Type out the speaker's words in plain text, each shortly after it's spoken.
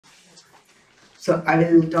So I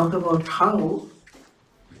will talk about how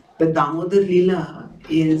the Damodara-lila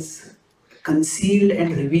is concealed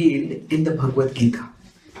and revealed in the Bhagavad-gita.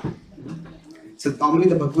 So normally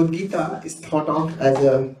the Bhagavad-gita is thought of as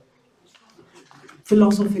a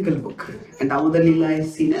philosophical book, and Damodara-lila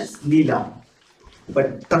is seen as lila.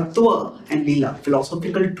 But tattva and lila,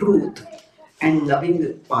 philosophical truth and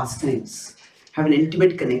loving pastimes, have an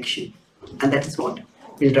intimate connection, and that is what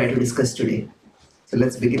we'll try to discuss today. So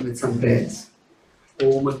let's begin with some prayers.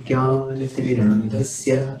 Om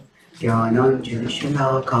Jnanatimirandhasya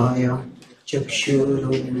Jnananjana-shalakaya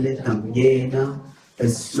Chakshurunmilitam Yena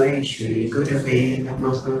Tasmai Shri Gurave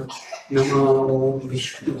Namaha. Namo Om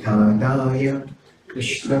Vishnupadaya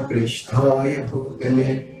Krishna Pristhaya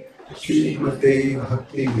Bhutale Shrimate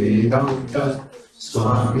Bhakti Vedanta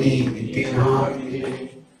Swami Iti Namine.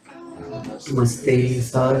 Namaste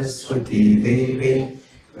Saraswati Deve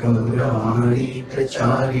Gaurani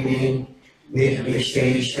Pracharine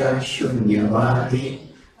Nirvishesha Shunyavadi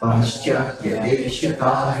Paschatya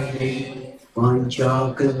Deshakarine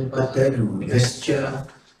Vanchakalpatarudhascha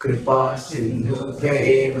Kripa Sindhubhya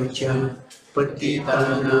Evacha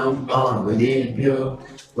Patitanam Pavanebhyo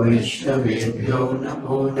Vaishnavebhyo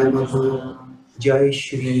Namo Namaha. Jai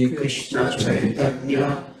Shri Krishna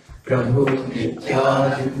Chaitanya Prabhu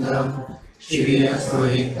Nityananda Shri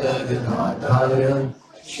Advaita Gadadhara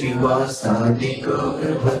Srivasadi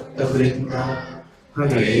Gaura Bhakta Vrinda.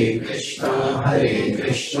 Hare Krishna,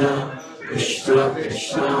 Krishna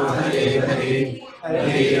Krishna, Hare Hare,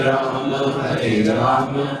 Hare Rama,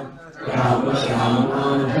 Rama Rama,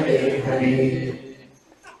 Hare Hare.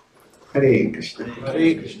 Hare Krishna.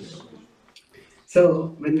 Hare Krishna.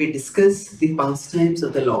 So, when we discuss the pastimes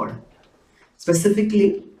of the Lord,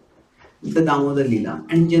 specifically the Damodara-lila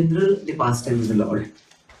and in general the pastimes of the Lord,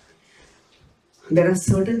 there are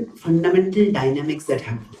certain fundamental dynamics that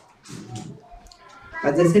happen.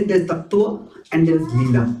 As I said, there is tattva and there is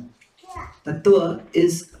lila. Tattva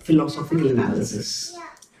is philosophical analysis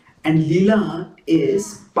and lila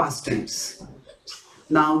is pastimes.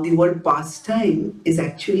 Now the word pastime is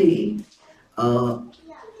actually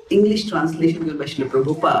English translation given by Srila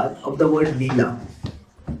Prabhupada of the word lila.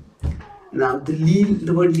 Now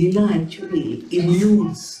the word lila actually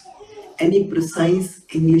eludes any precise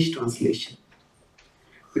English translation,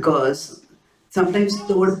 because sometimes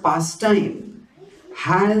the word pastime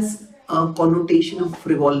has a connotation of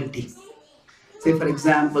frivolity. Say for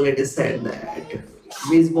example, it is said that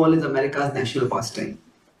baseball is America's national pastime.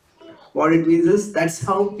 What it means is that's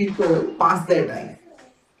how people pass their time.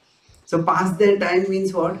 So pass their time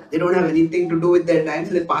means what? They don't have anything to do with their time,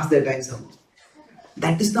 so they pass their time somehow.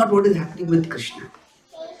 That is not what is happening with Krishna.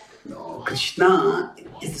 No, Krishna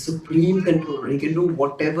is the supreme controller. He can do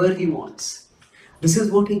whatever he wants. This is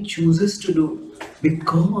what he chooses to do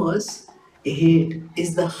because it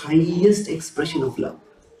is the highest expression of love.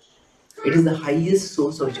 It is the highest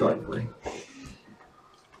source of joy for him.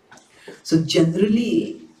 So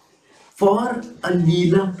generally, for a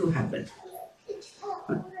lila to happen,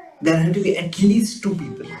 there have to be at least two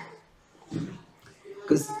people.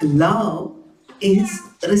 Because love is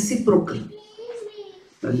reciprocal.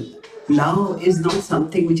 Love is not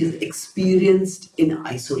something which is experienced in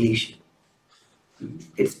isolation.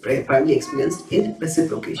 It's primarily experienced in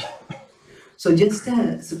reciprocation. So just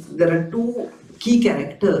as there are two key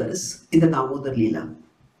characters in the Damodara-lila.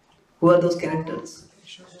 Who are those characters?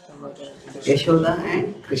 Yashoda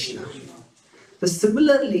and Krishna. So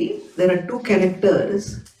similarly, there are two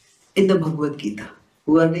characters in the Bhagavad-gita.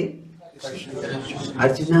 Who are they?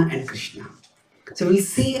 Arjuna and Krishna. So we'll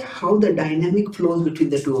see how the dynamic flows between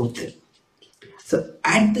the two of them. So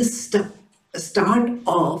at the start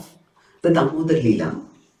of the Damodara-lila,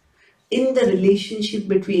 in the relationship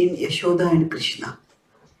between Yashoda and Krishna,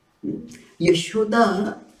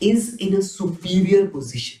 Yashoda is in a superior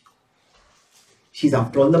position. She's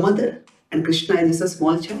after all the mother, and Krishna is just a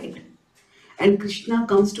small child. And Krishna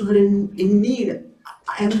comes to her in need.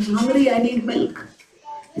 I am hungry, I need milk.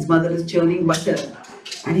 His mother is churning butter,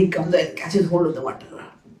 and he comes and catches hold of the butter,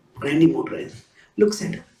 grinding motor, looks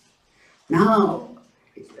at her. Now,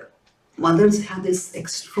 mothers have this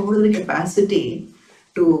extraordinary capacity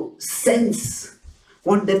to sense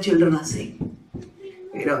what their children are saying.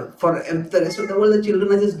 You know, for the rest of the world, the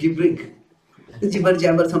children are just gibbering, jibber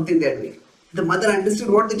jabber, something they're doing. The mother understood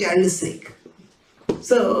what the child is saying.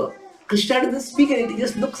 So Krishna doesn't speak anything, he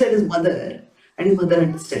just looks at his mother, and his mother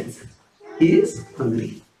understands. He is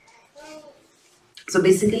hungry. So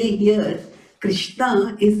basically here,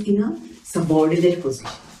 Krishna is in a subordinate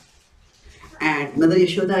position. And Mother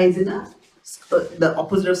Yashoda is in the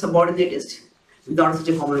opposite of subordinate is not such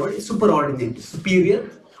a common word, superordinate, superior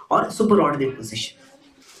or superordinate position.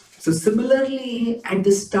 So similarly, at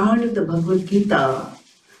the start of the Bhagavad-gita,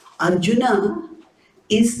 Arjuna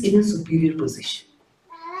is in a superior position.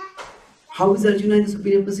 How is Arjuna in a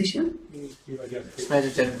superior position? Krishna is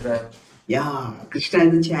a chariot driver. Yeah, Krishna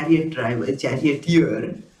is a chariot driver, a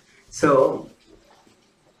charioteer. So,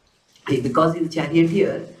 because he's a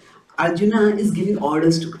charioteer, Arjuna is giving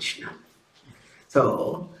orders to Krishna.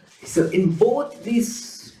 So in both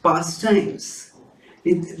these pastimes,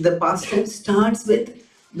 the pastime starts with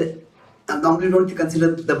normally we don't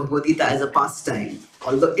consider the Bhagavad Gita as a pastime,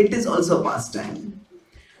 although it is also a pastime.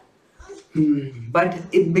 But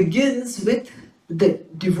it begins with the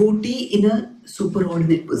devotee in a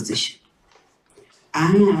superordinate position.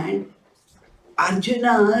 And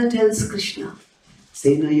Arjuna tells Krishna,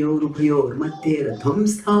 Senayor Ubhayor Madhye Ratham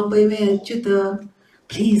Sthapayame Achyuta.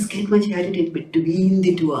 Please get my chariot in between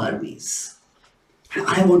the two armies. And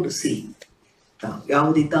I want to see.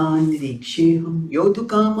 Yauditan Niriksheham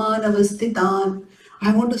Yotukaman Avasthitan.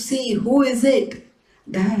 I want to see who is it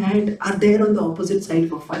that are there on the opposite side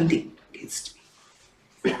for fighting against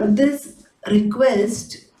me. But this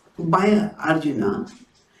request by Arjuna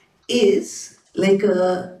is a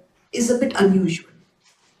bit unusual.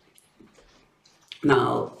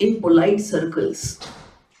 Now, in polite circles,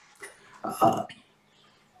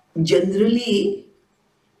 generally,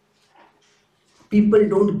 people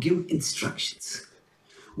don't give instructions.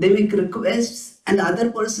 They make requests and the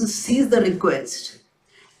other person sees the request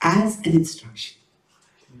as an instruction.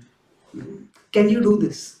 Can you do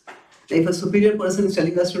this? If a superior person is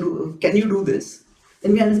telling us to do, can you do this?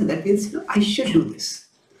 Then we understand that means, I should do this.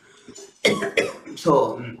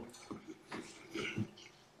 So,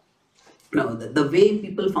 now the way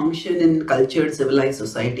people function in cultured, civilized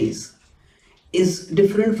societies is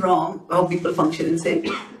different from how people function in, say,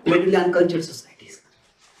 middle uncultured societies.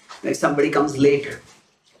 If somebody comes late,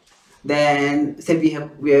 then say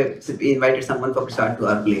we invited someone for prasad to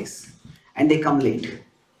our place, and they come late.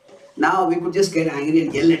 Now we could just get angry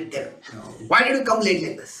and yell at them. Why did you come late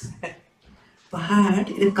like this? But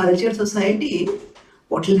in a cultured society,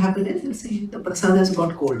 what will happen is they'll say the prasad has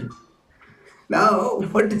got cold. Now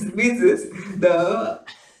what this means is the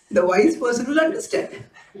wise person will understand.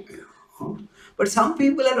 But some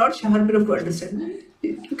people are not sharp enough to understand.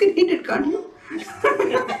 You can eat it, can't you?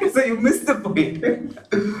 So you missed the point.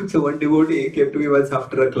 So one devotee came to me once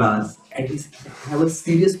after a class and he said, I have a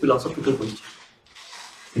serious philosophical question.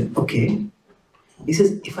 Okay. He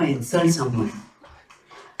says, if I insult someone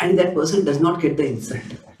and that person does not get the insult,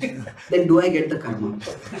 then do I get the karma?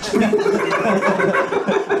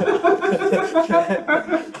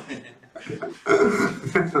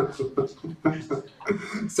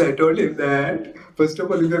 So I told him that, first of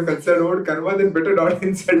all, if you're concerned about karma, then better not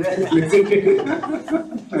insult him.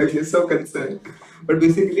 I was so concerned. But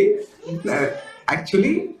basically,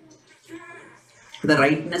 actually, the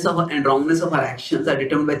rightness and wrongness of our actions are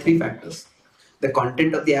determined by three factors. The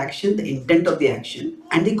content of the action, the intent of the action,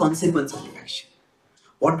 and the consequence of the action.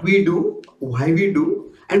 What we do, why we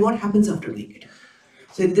do, and what happens after doing it.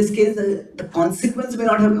 So in this case, the consequence may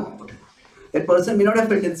not have come out. That person may not have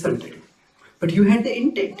felt insulted. But you had the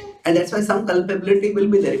intent, and that's why some culpability will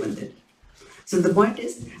be there even then. So the point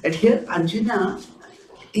is that here Arjuna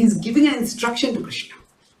is giving an instruction to Krishna.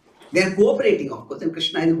 They are cooperating, of course, and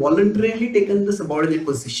Krishna has voluntarily taken the subordinate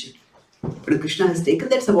position. But if Krishna has taken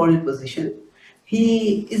that subordinate position,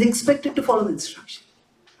 he is expected to follow the instruction.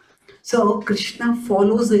 So Krishna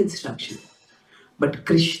follows the instruction. But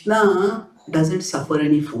Krishna doesn't suffer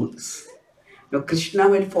any fools. Now Krishna,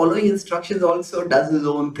 when following instructions, also does his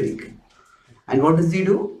own thing. And what does he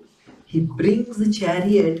do? He brings the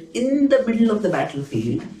chariot in the middle of the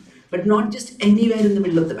battlefield, but not just anywhere in the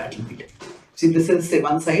middle of the battlefield. See, this is, say,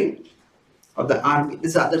 one side of the army, this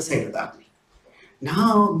is the other side of the army.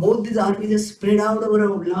 Now, both these armies are spread out over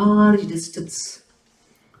a large distance.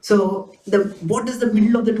 So, what does the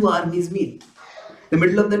middle of the two armies mean? The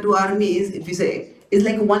middle of the two armies, if you say, is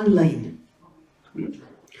like one line.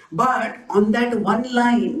 But on that one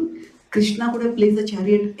line, Krishna could have placed the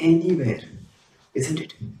chariot anywhere, isn't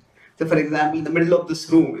it? So, for example, in the middle of this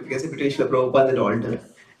room, if you can say between Srila Prabhupada and the altar,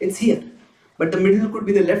 it's here. But the middle could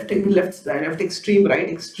be the left extreme, right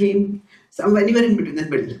extreme, somewhere anywhere in between, that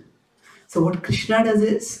middle. So what Krishna does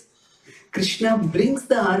is, Krishna brings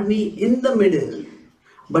the army in the middle,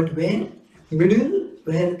 but where? Middle,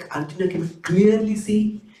 where Arjuna can clearly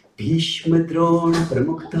see Bhishma Drona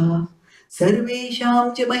Pramukta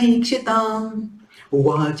Sarvesham cha Mahikshitam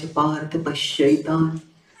Uvacha Partha Pashyaitan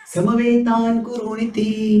Samavetan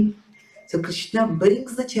Kuruniti. So Krishna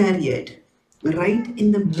brings the chariot right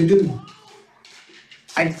in the middle.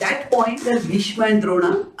 At that point, where Bhishma and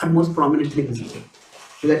Drona are most prominently visible.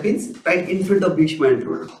 So that means right in front of Bhishma and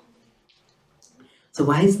Drona. So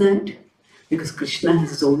why is that? Because Krishna has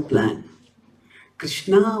his own plan.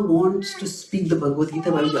 Krishna wants to speak the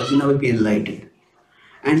Bhagavad-gita by which Arjuna will be enlightened.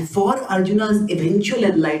 And for Arjuna's eventual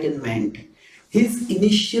enlightenment, his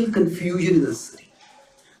initial confusion is necessary.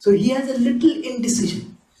 So he has a little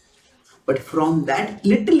indecision. But from that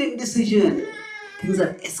little indecision, things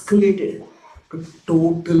are escalated to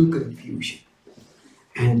total confusion.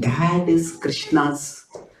 And that is Krishna's,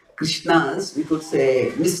 we could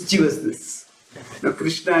say, mischievousness. Now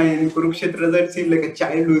Krishna in Kurukshetra doesn't seem like a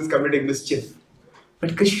child who is committing mischief.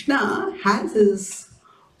 But Krishna has his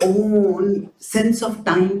own sense of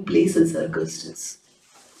time, place and circumstance.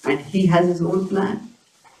 And he has his own plan.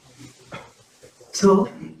 So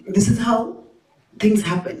this is how things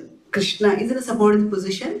happen. Krishna is in a subordinate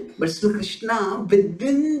position, but still Krishna,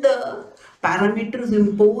 within the parameters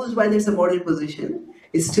imposed by their subordinate position,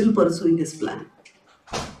 is still pursuing his plan.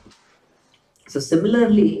 So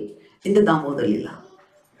similarly, in the Damodara-lila,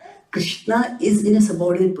 Krishna is in a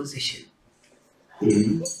subordinate position.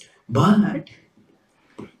 But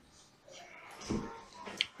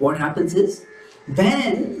what happens is,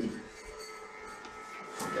 when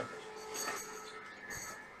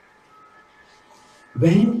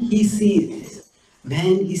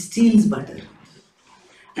he steals butter,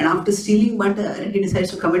 and after stealing butter, he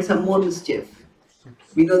decides to commit some more mischief.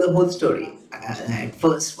 We know the whole story. At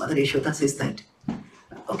first, Mother Yashoda says that,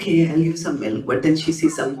 okay, I'll give some milk, but then she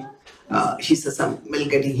sees some milk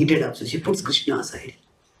getting heated up, so she puts Krishna aside.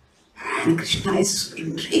 And Krishna is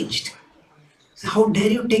enraged. So how dare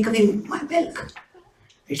you take away my milk?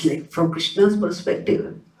 It's like, from Krishna's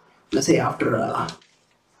perspective, let's say after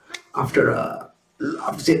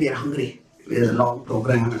say we are hungry, there's a long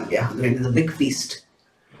program and we are hungry and there's a big feast.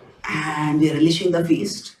 And we are relishing the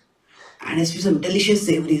feast. And there's some delicious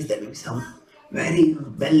savories there, maybe some very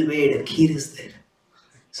well-made kheer is there.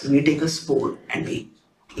 So we take a spoon and we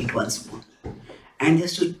eat one spoon. And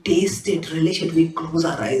just to taste it, relish it, we close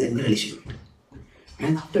our eyes and we relish it.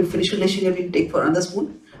 And after we finish relishing it, we take for another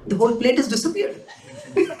spoon. The whole plate has disappeared.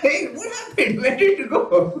 Hey, what happened? Where did it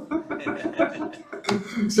go?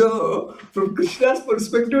 So, from Krishna's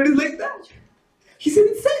perspective, it is like that. He's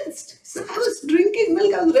incensed. So I was drinking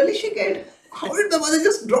milk, I was relishing it. How did the mother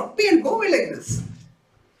just drop me and go away like this?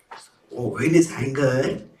 Oh, in his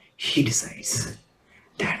anger, he decides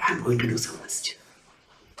that I'm going to do some mischief.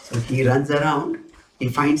 So he runs around, he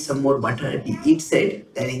finds some more butter, he eats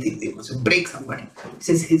it, then he thinks he wants to break somebody. He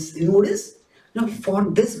says his mood is, no, for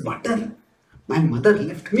this butter, my mother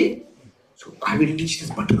left me, so I will teach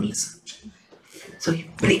this butter a lesson. So he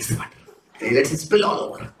breaks the butter, he lets it spill all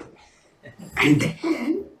over. And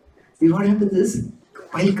then, what happens is,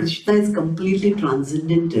 while Krishna is completely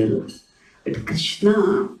transcendental, but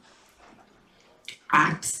Krishna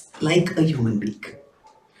acts like a human being.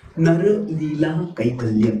 Nara-lila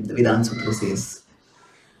kaivalyam, the Vedanta Sutra says.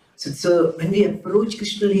 So when we approach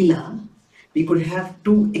Krishna Lila, we could have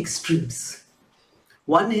two extremes.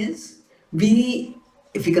 One is,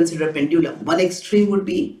 if we consider a pendulum, one extreme would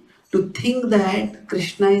be to think that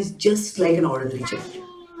Krishna is just like an ordinary child.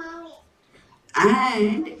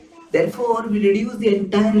 And therefore, we reduce the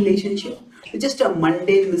entire relationship to just a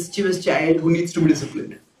mundane, mischievous child who needs to be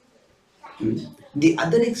disciplined. The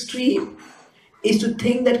other extreme is to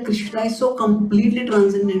think that Krishna is so completely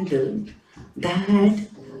transcendental that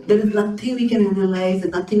there is nothing we can analyze,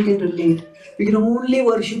 nothing can relate. We can only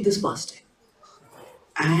worship this pastime.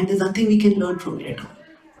 And there's nothing we can learn from it at all.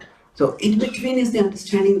 So, in between is the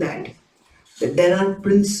understanding that there are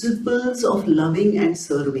principles of loving and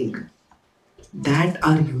serving that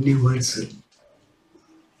are universal,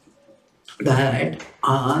 that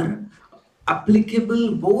are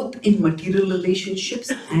applicable both in material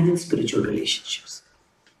relationships and in spiritual relationships.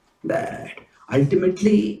 That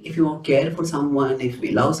ultimately, if you care for someone, if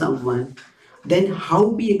we love someone, then how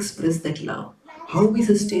we express that love, how we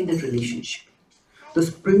sustain that relationship. Those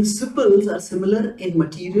principles are similar in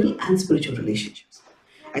material and spiritual relationships.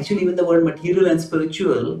 Actually, even the word material and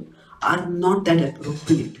spiritual are not that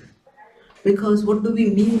appropriate. Because what do we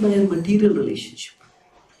mean by a material relationship?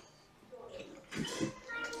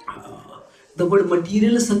 The word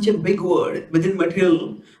material is such a big word. Within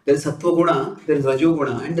material, there is sattva guna, there is rajo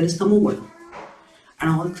guna, and there is tamo guna. And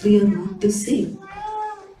all three are not the same.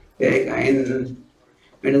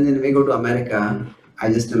 When we go to America,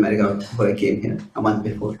 I just in America before I came here, a month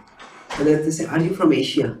before. So they say, are you from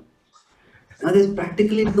Asia? Now there's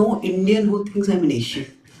practically no Indian who thinks I'm an Asian.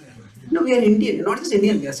 No, we are Indian, not just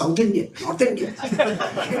Indian, we are South Indian, North Indian.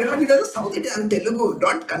 Because of South Indian, I'm Telugu,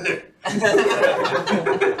 not Kannada.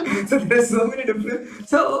 So there are so many different.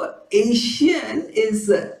 So Asian is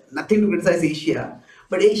nothing to criticize Asia,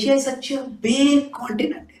 but Asia is such a big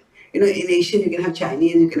continent. In Asian you can have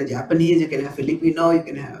Chinese, you can have Japanese, you can have Filipino, you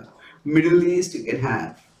can have Middle East, you can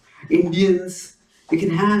have Indians, you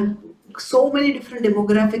can have so many different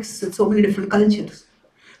demographics and so many different cultures.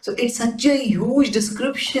 So it's such a huge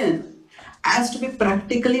description as to be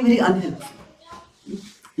practically very unhelpful.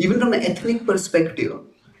 Even from an ethnic perspective,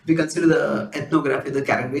 if we consider the ethnography, the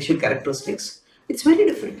racial characteristics, it's very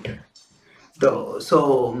different. Though,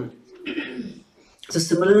 so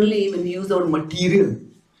similarly, when we use the word material,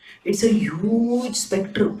 it's a huge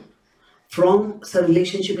spectrum from a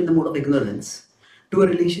relationship in the mode of ignorance to a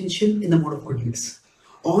relationship in the mode of goodness.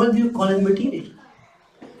 All you call it material.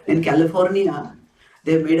 In California,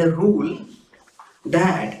 they made a rule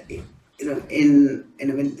that when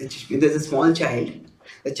there's a small child,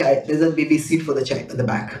 there's a baby seat for the child at the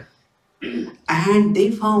back, and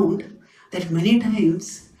they found that many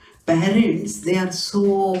times parents, they are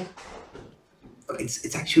so,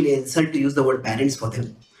 it's actually an insult to use the word parents for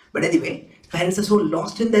them, but anyway, parents are so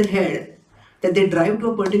lost in their head that they drive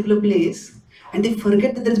to a particular place and they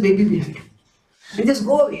forget that there's a baby behind and just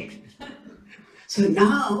go away. So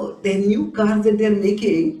now the new cars that they're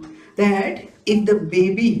making, that if the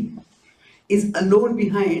baby is alone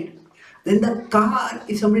behind, then the car,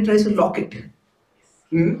 if somebody tries to lock it,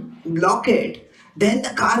 then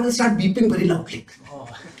the car will start beeping very loudly. Oh.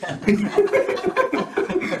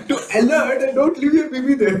 To alert and don't leave your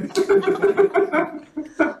baby there.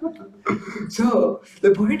 So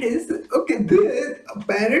the point is, okay,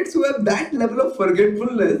 parents who have that level of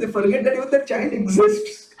forgetfulness, they forget that even their child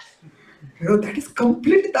exists. That is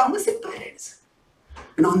completely tamasic parents.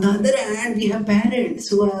 And on the other hand, we have parents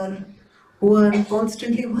who are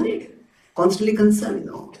constantly worried, constantly concerned,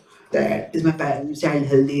 that is my child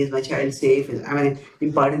healthy, is my child safe, am I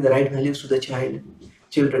imparting the right values to the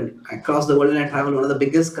children. Across the world when I travel, one of the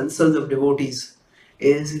biggest concerns of devotees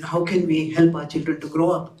is how can we help our children to grow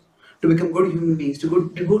up, to become good human beings, to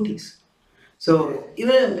good devotees. So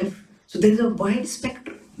there is a wide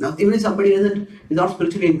spectrum. Now, even if somebody is not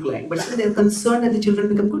spiritually inclined, but still they are concerned that the children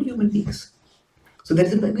become good human beings. So there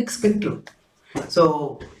is a big spectrum.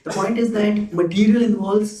 So the point is that material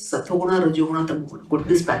involves sattva-guna, rajoguna, tamoguna,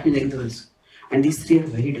 goodness, passion, ignorance, and these three are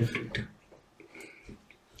very different.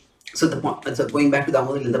 So going back to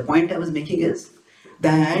Damodara-lila, the point I was making is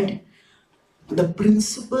that the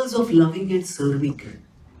principles of loving and serving,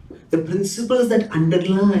 the principles that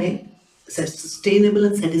underlie sustainable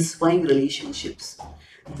and satisfying relationships,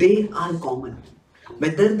 they are common.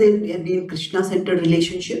 Whether they be Krishna-centered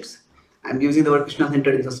relationships, I'm using the word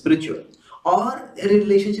Krishna-centered is spiritual, or a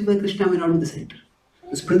relationship where Krishna may not be the center.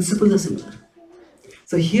 Those principles are similar.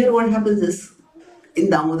 So here what happens is, in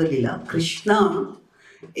Damodara-lila, Krishna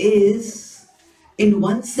is, in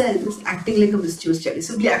one sense, acting like a mischievous child. He's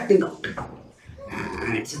simply acting out.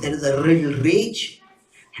 And so there is a real rage,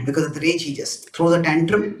 and because of the rage, he just throws a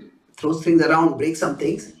tantrum, throws things around, breaks some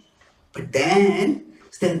things. But then,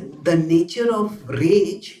 the nature of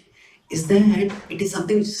rage is that it is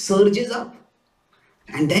something which surges up,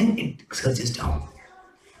 and then it surges down.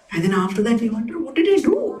 And then after that, we wonder, what did I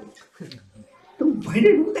do? Why did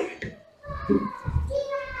I do that?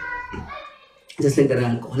 Just like there are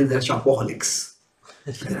alcoholics, there are shopaholics.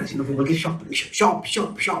 There are, people give shop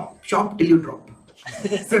till you drop.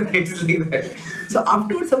 So it's like that. So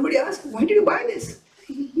afterwards, somebody asks, why did you buy this?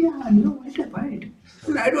 Yeah, why did I buy it?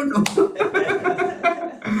 I don't know.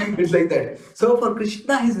 It's like that. So for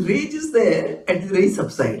Krishna, his rage is there and his rage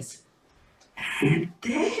subsides. And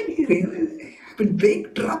then he realizes, I'm in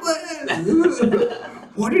big trouble.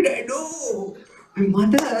 What did I do? My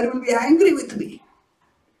mother will be angry with me.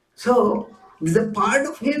 So there's a part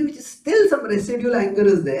of him which is still some residual anger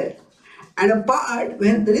is there, and a part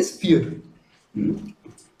where there is fear.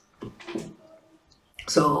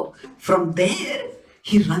 So from there,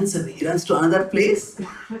 he runs away. He runs to another place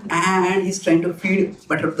and he's trying to feed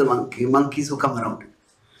butter to the monkeys who come around.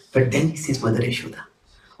 But then he sees Mother Yashoda,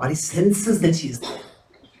 or he senses that she is there.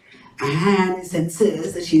 And he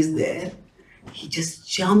senses that she is there. He just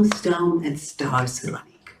jumps down and starts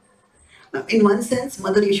running. Now, in one sense,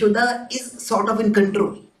 Mother Yashoda is sort of in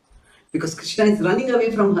control, because Krishna is running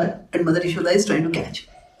away from her and Mother Yashoda is trying to catch him.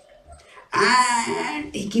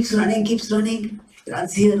 And he keeps running,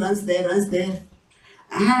 runs here, runs there.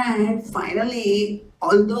 And finally,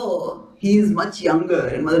 although he is much younger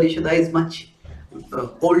and Mother Yashoda is much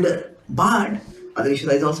older, but Mother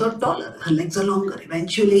Yashoda is also taller, her legs are longer.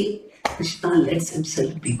 Eventually, Krishna lets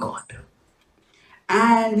himself be God.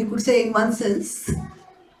 And we could say, in one sense,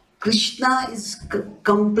 Krishna is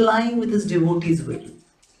complying with his devotees' will.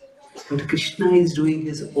 But Krishna is doing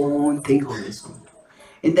his own thing on his own.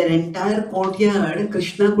 In that entire courtyard,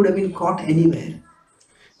 Krishna could have been caught anywhere.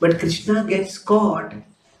 But Krishna gets caught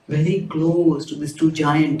very close to these two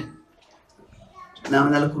giant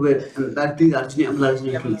that these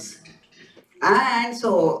Arjuna trees. And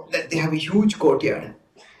so they have a huge courtyard.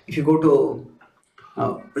 If you go to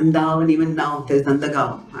Vrindavan, even now there's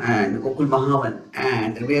Nandagaon and Gokul Mahavan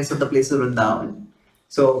and the rest of the places of Vrindavan.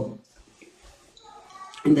 So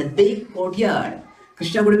in that big courtyard,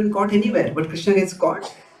 Krishna would have been caught anywhere, but Krishna gets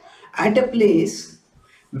caught at a place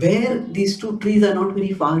where these two trees are not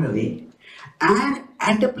very far away, and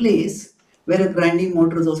at a place where a grinding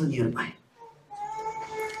mortar is also nearby.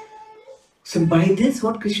 So by this,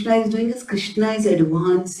 what Krishna is doing is Krishna is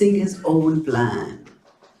advancing his own plan.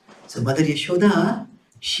 So Mother Yashoda,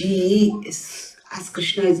 she is, as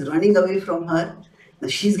Krishna is running away from her, now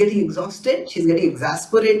she's getting exhausted, she's getting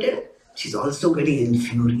exasperated, she's also getting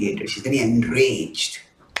infuriated, she's getting enraged.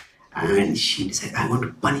 And she decided, I want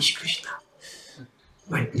to punish Krishna.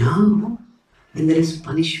 But now, when there is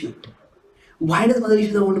punishment, why does Mother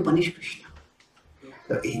Yashoda want to punish Krishna?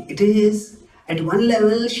 So it is, at one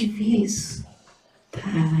level, she feels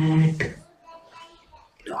that,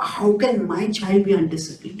 how can my child be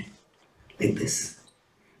undisciplined like this?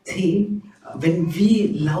 See, when we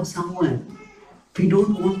love someone, we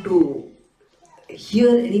don't want to hear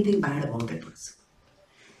anything bad about that person.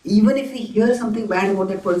 Even if we hear something bad about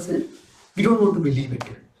that person, we don't want to believe it.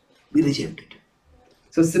 We reject it.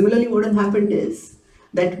 So similarly, what has happened is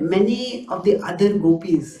that many of the other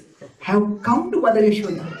gopis have come to Mother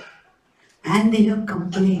Yashoda and they have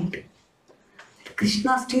complained that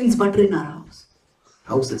Krishna steals butter in our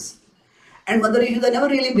houses. And Mother Yashoda never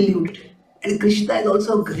really believed it. And Krishna is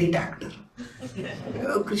also a great actor.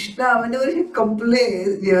 Krishna, whenever he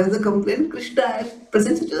complains, he has a complaint, Krishna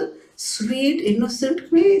presents such a sweet, innocent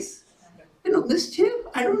face. Mischief,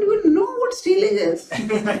 I don't even know what stealing is.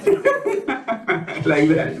 Like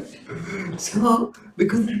that. So,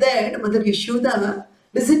 because of that, Mother Yashoda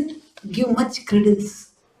doesn't give much credence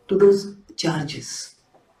to those charges.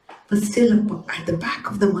 But still, at the back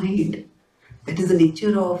of the mind, that is the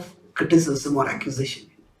nature of criticism or accusation.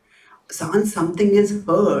 So once something is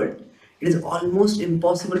heard, it is almost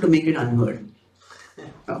impossible to make it unheard.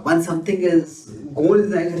 Once something is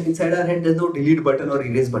goes inside our head, there's no delete button or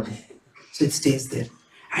erase button. So it stays there.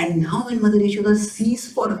 And now when Mother Yashoda sees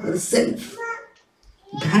for herself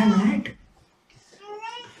that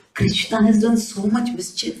Krishna has done so much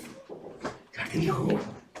mischief, that it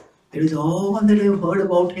is all that I have heard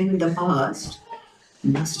about him in the past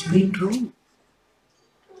must be true.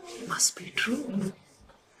 Must be true.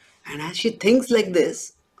 And as she thinks like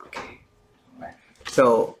this,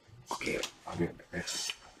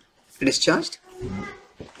 it is charged.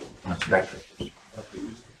 Much better.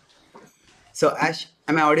 So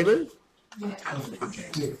am I audible?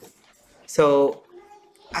 Okay. So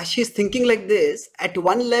as she's thinking like this, at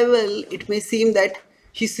one level it may seem that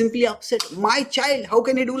she's simply upset. My child, how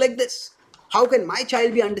can he do like this? How can my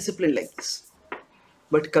child be undisciplined like this?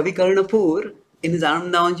 But Kavi Karnapur in his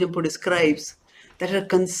Anandavan Champu describes that her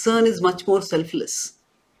concern is much more selfless.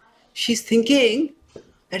 She's thinking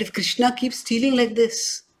that if Krishna keeps stealing like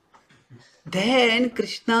this, then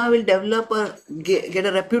Krishna will get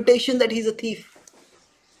a reputation that he's a thief.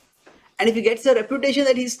 And if he gets a reputation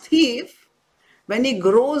that he's thief, when he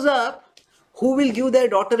grows up, who will give their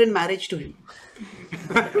daughter in marriage to him?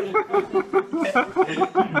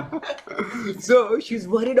 So she's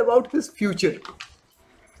worried about his future.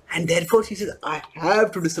 And therefore she says, I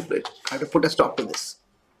have to discipline. I have to put a stop to this.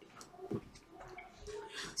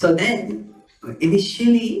 So then,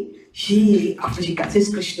 initially, after she catches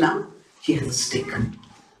Krishna, she has a stick.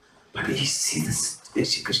 But when she sees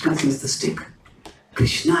Krishna sees the stick,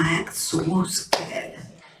 Krishna acts so scared.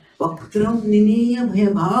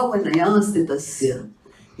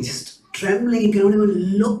 He's just trembling, he cannot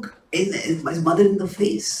even look his mother in the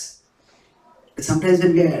face. Sometimes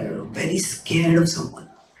when we are very scared of someone,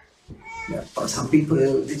 or some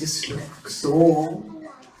people, they just look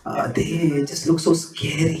so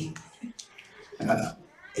scary.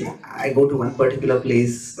 I go to one particular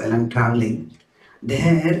place while I'm traveling.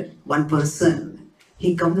 There, one person,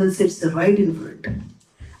 he comes and sits right in front.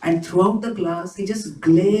 And throughout the class, he just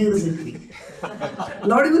glares at me.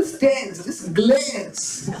 Not even stares, just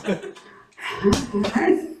glares.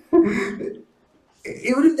 And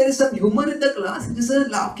even if there is some humor in the class, just a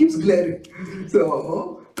laugh keeps glaring.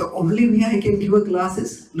 So, the only way I can give a class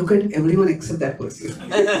is look at everyone except that person.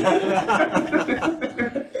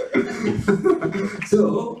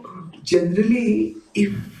 So, generally,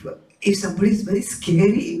 if somebody is very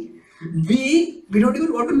scary, we don't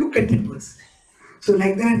even want to look at that person. So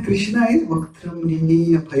like that, Krishna is Vaktram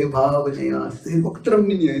Nini Bhayabhavanaya. Vaktram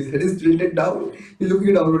Nini, his head is tilted down, he's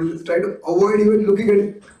looking downward, he's trying to avoid even looking at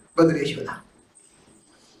Mother Yashoda.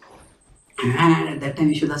 And at that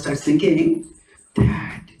time Yashoda starts thinking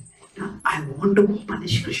that I want to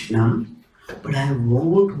punish Krishna, but I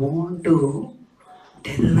won't want to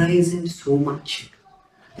terrorize him so much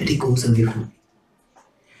that he goes away from me.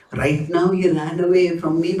 Right now he ran away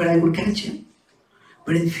from me, but I could catch him.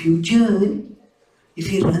 But in future, if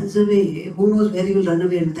he runs away, who knows where he will run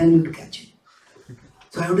away and then you to catch him.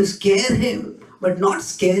 So I have to scare him, but not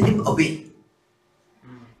scare him away.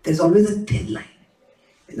 There's always a thin line.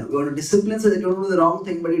 You want to discipline so that you don't do the wrong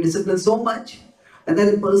thing, but you discipline so much, and then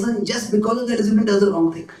the person, just because of the discipline, does the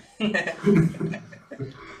wrong thing.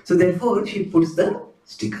 So therefore, she puts the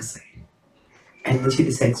stick aside. And then she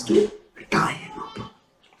decides to tie him up.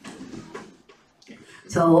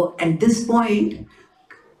 So at this point,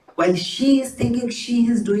 while she is thinking she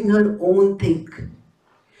is doing her own thing,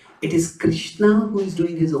 it is Krishna who is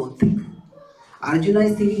doing his own thing. Arjuna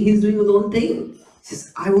is thinking he is doing his own thing. He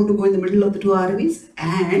says, I want to go in the middle of the two armies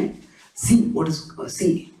and see what is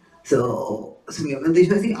see. So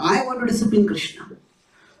Yamanteshwar is saying, I want to discipline Krishna.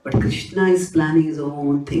 But Krishna is planning his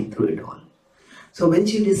own thing through it all. So when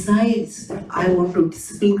she decides that I want to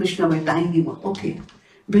discipline Krishna by tying him up, okay,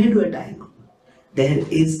 where do I tie him up? There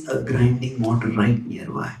is a grinding mortar right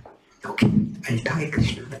nearby. Okay, I'll tie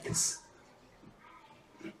Krishna like this.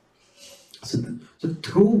 So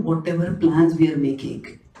through whatever plans we are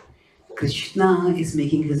making, Krishna is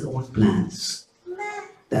making his own plans.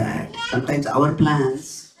 That sometimes our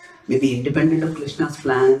plans may be independent of Krishna's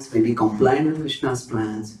plans, may be compliant with Krishna's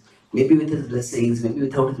plans, maybe with his blessings, maybe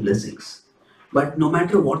without his blessings. But no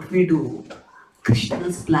matter what we do,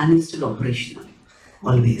 Krishna's plan is still operational,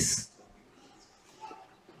 always.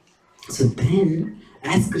 So then,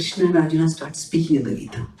 as Krishna and Arjuna start speaking in the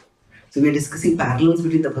Gita, so we are discussing parallels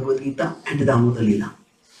between the Bhagavad-gita and the Damodara-lila.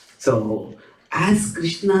 So, as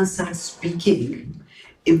Krishna starts speaking,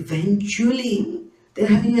 eventually they're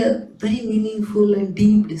having a very meaningful and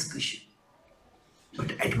deep discussion.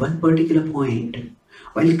 But at one particular point,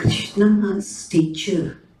 while Krishna's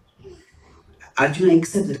stature, Arjuna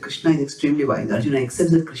accepts that Krishna is extremely wise. Arjuna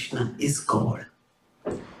accepts that Krishna is God.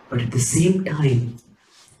 But at the same time,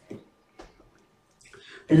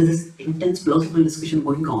 there is this intense philosophical discussion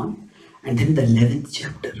going on. And then in the 11th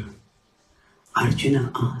chapter,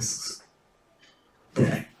 Arjuna asks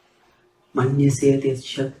that Manyasete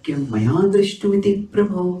shakyam maya drishtumiti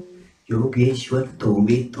prabho yogeshwar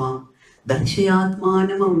tome tvam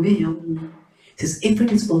darshayatmanam avyayam. He says, if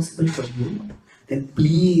it is possible for you, then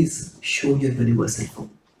please show your universal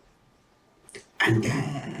form. And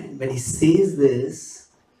then when he says this,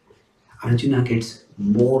 Arjuna gets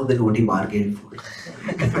more than what he bargained for.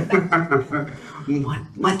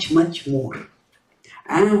 much more.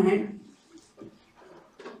 And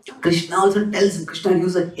Krishna also tells him, Krishna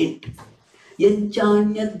gives a hint.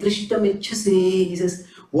 Yanchanya drishtam ichhase. He says,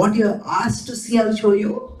 what you are asked to see, I will show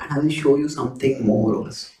you, and I will show you something more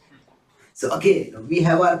also. So again, we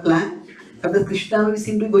have our plan. But Krishna, we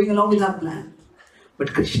seem to be going along with our plan.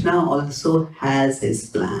 But Krishna also has his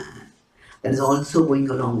plan. That is also going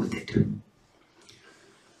along with it.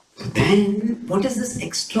 So then, what is this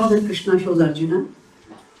extra that Krishna shows Arjuna?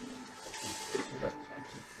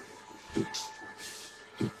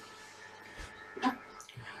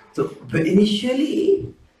 So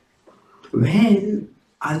initially, when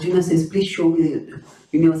Arjuna says, please show me the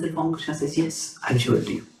universal form, Krishna says, yes, I will show it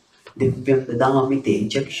to you. Divyam dadami te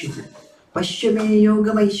jakshu pashyame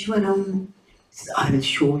yogam aishwaram. I will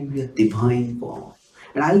show you your divine form.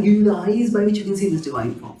 And I will give you the eyes by which you can see this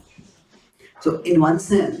divine form. So in one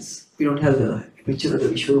sense, we don't have the picture of the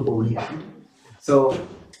Vishwarupa over here. So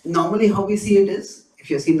normally how we see it is, if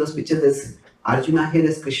you have seen those pictures, there's Arjuna here,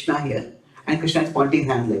 there's Krishna here, and Krishna is pointing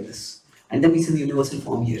hand like this. And then we see the universal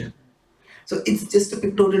form here. So it's just a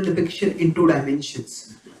pictorial depiction in 2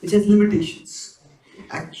 dimensions, which has limitations.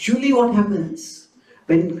 Actually what happens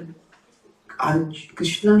when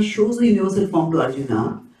Krishna shows the universal form to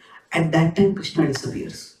Arjuna, at that time Krishna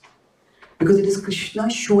disappears. Because it is Krishna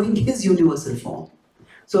showing his universal form.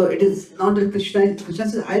 So it is not that Krishna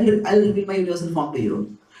says, I'll reveal my universal form to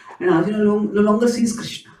you. And Arjuna no longer sees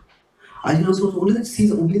Krishna. Arjuna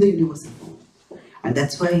sees only the universal form. And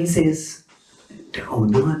that's why he says, he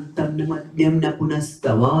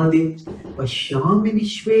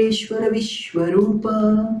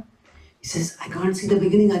says, I can't see the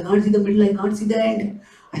beginning, I can't see the middle, I can't see the end.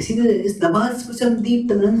 I see this Nabas Pusam Deep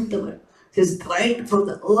Tanantavar. Says right from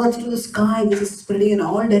the earth to the sky, this is spreading in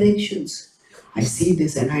all directions. I see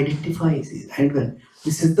this and identify it. And well,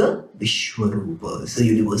 this is the Vishwarupa, it's the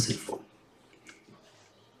universal form.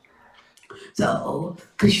 So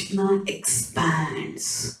Krishna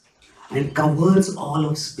expands and covers all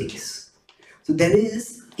of space. So there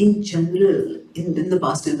is, in general, in the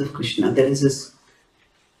pastimes of Krishna, there is this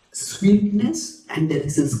sweetness and there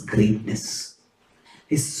is this greatness.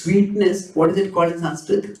 His sweetness, what is it called in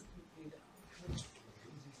Sanskrit?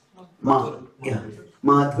 Madhurya.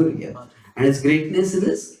 And his greatness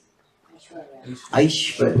is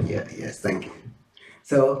Aishwarya. Yes, thank you.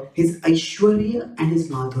 So his Aishwarya and his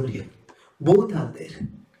Madhurya, both are there.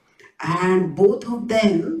 And both of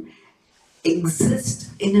them exist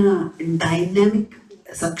in a dynamic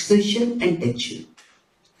succession and tension.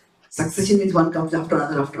 Succession means one comes after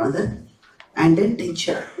another, and then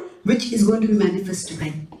tension, which is going to be manifested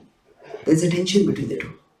when there's a tension between the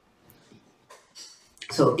two.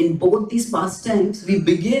 So in both these pastimes, we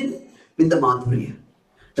begin with the Madhurya.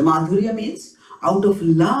 The Madhurya means out of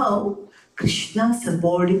love, Krishna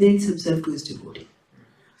subordinates himself to his devotee.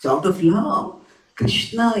 So out of love,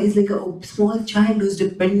 Krishna is like a small child who is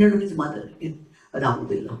dependent on his mother in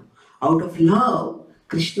Damodara-lila. Out of love,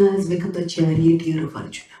 Krishna has become the charioteer of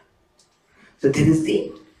Arjuna. So there is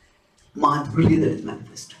the Madhurya that is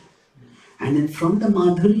manifested. And then from the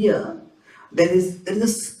Madhurya, there is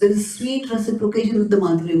sweet reciprocation with the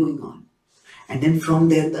Madhurya going on. And then from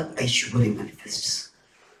there, the Aishwarya manifests.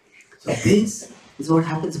 So this is what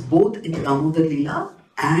happens both in the Damodara-lila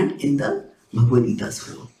and in the Bhagavad-gita's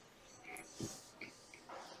flow.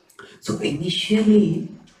 So initially,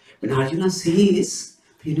 when Arjuna sees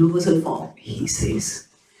the universal form, he says,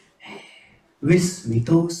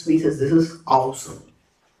 Vismitosmi, says, this is awesome.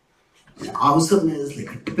 And awesome is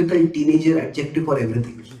like a typical teenager adjective for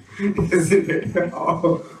everything. Isn't it?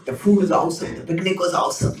 Oh, the food is awesome, the picnic was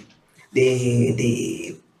awesome,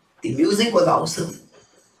 the music was awesome,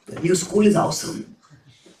 the new school is awesome,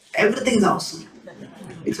 everything is awesome.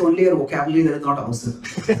 It's only your vocabulary that is not awesome.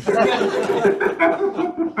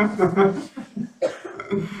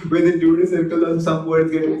 Within Judy circles, some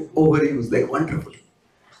words get overused, like wonderful.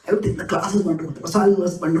 Everything, the class is wonderful, the prasad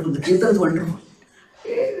was wonderful, the kirtan is wonderful.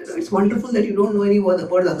 It's wonderful that you don't know any words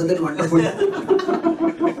other than wonderful.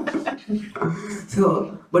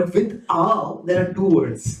 So, but with awe, there are two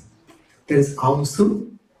words. There is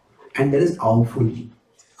awesome and there is awful.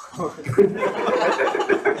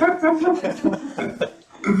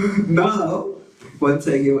 Now, once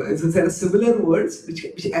I give, so there are similar words,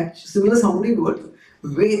 similar sounding words,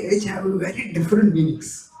 which have very different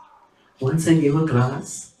meanings. Once I gave a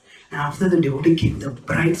class, and after the devotee came, the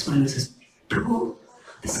bright smile and says, Prabhu,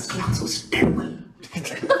 this class was terrible. I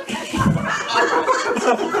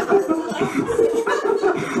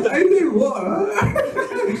said, what?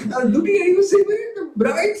 I was looking at you, saying, a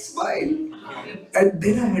bright smile. And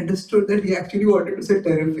then I understood that he actually wanted to say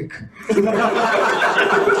terrific.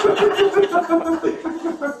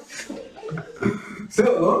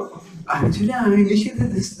 So, actually, I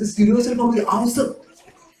initiated this universal form is awesome.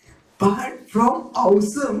 But from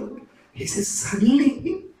awesome, he says,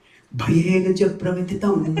 suddenly, Bhayega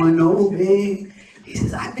pravititam manobe. He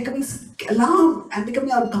says, I'm becoming alarmed, I'm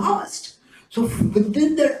becoming aghast. So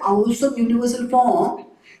within that awesome universal form,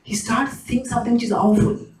 he starts seeing something which is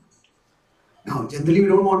awful. Now, generally we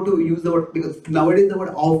don't want to use the word, because nowadays the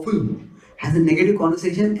word awful has a negative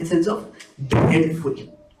connotation in the sense of dreadful.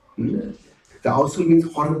 The awful means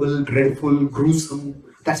horrible, dreadful, gruesome.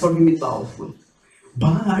 That's what we mean by awful.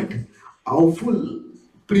 But awful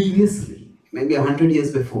previously, maybe 100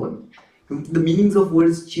 years before, the meanings of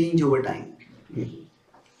words change over time.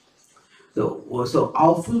 So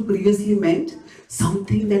awful previously meant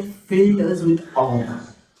something that filled us with awe.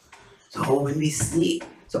 So when we see,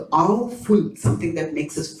 so awful, something that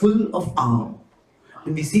makes us full of awe.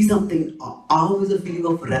 When we see something, awe is a feeling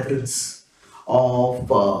of reverence, of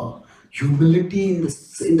humility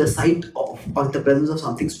in the sight of, or the presence of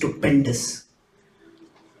something stupendous.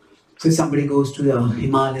 So if somebody goes to the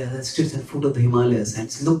Himalayas, sits at the foot of the Himalayas and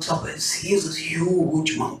looks up and sees this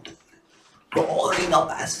huge mountain, towering up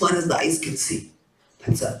as far as the eyes can see.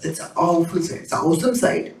 That's an awful sight. It's an awesome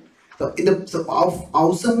sight. So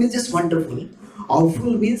awesome means just wonderful.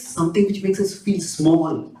 Awful means something which makes us feel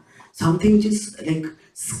small. Something which is like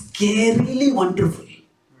scarily wonderful.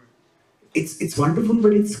 It's wonderful,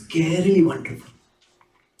 but it's scarily wonderful.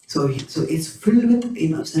 So it's filled with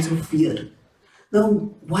a sense of fear. Now,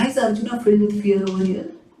 why is Arjuna filled with fear over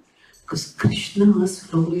here? Because Krishna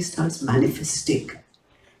slowly starts manifesting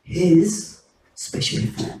his special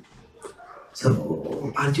form.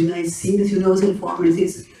 So Arjuna is seeing this universal form and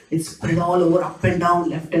it's spread all over, up and down,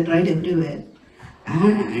 left and right, everywhere.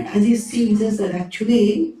 And as he sees this, that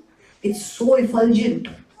actually it's so effulgent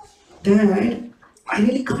that I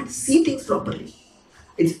really can't see things properly.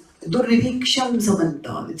 It's durriksham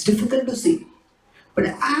samanta. It's difficult to see. But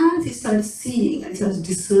as he starts seeing and he starts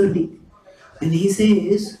discerning, and he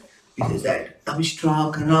says that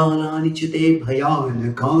Tamishtra Karala Nichite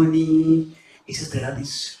Bhayanakani. He says there are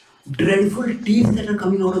these dreadful teeth that are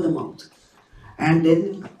coming out of the mouth. And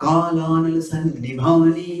then Kalanalasan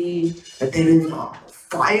Nibhani, that there is a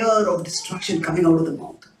fire of destruction coming out of the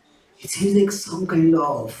mouth. It seems like some kind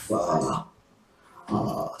of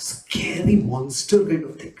scary monster kind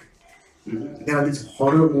of thing. There are these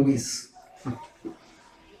horror movies.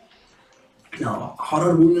 Now,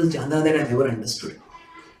 horror movies genre that I never understood.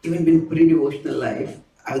 Even in pre-devotional life,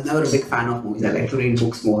 I was never a big fan of movies. I like to read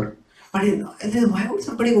books more. But why would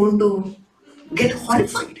somebody want to get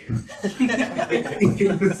horrified?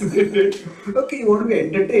 Okay, you want to be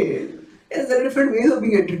entertained. Yes, there are different ways of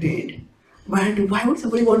being entertained. But why would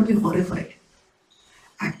somebody want to be horrified?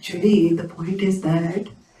 Actually, the point is that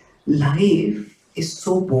life is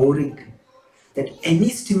so boring that any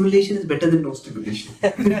stimulation is better than no stimulation.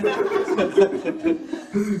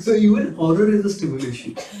 So even horror is a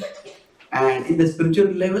stimulation. And in the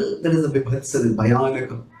spiritual level, there is a vibhatsa, there is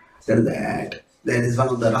bhayanaka, there is that, there is one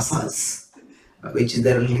of the rasas, which is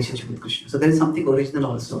their relationship with Krishna. So there is something original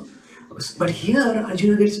also. But here,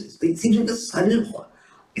 Arjuna gets, it seems like a sudden,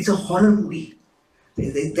 it's a horror movie.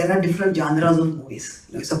 There are different genres of movies.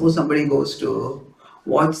 Suppose somebody goes to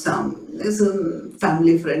watch there's a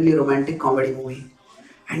family-friendly romantic comedy movie,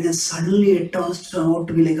 and then suddenly it turns out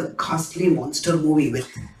to be like a ghastly monster movie with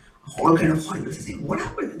all kind of horror. Say, what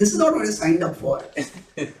happened? This is not what I signed up for.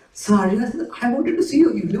 So Arjuna says, I wanted to see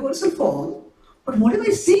your universal form, but what am I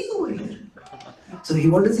seeing over here? So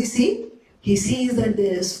what does he see? He sees that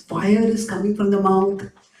this fire is coming from the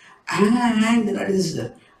mouth, and there are these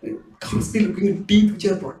ghastly looking teeth which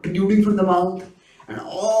are protruding from the mouth. And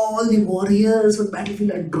all the warriors on the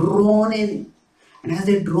battlefield are drawn in. And as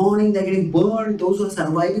they're drawn in, they're getting burned. Those who are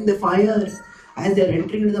surviving the fire, as they're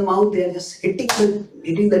entering into the mouth, they are just hitting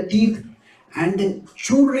the teeth. And then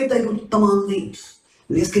Churita Uttamani,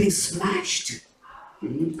 they're just getting smashed.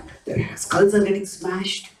 Their skulls are getting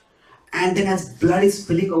smashed. And then as blood is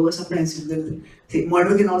spilling over, sometimes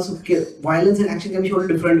murder can also kill. Violence and action can be shown in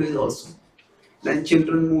different ways also. Like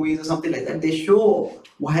children movies or something like that, they show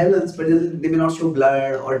violence, but they may not show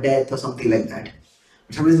blood or death or something like that.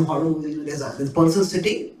 Sometimes in horror movies, there's a person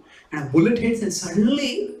sitting and a bullet hits, and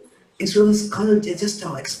suddenly, instead of a skull, it's just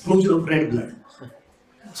an explosion of red blood.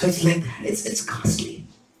 So it's like that. It's ghastly.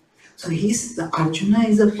 So the Arjuna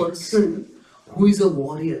is a person who is a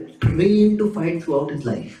warrior, trained to fight throughout his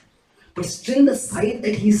life. But still, the sight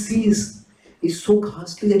that he sees is so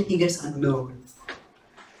ghastly that he gets unnerved.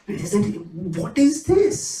 And he said, what is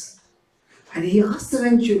this? And he asks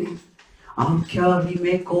eventually, Akhya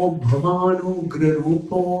vimeko bhavano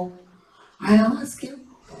grarupo. I ask him,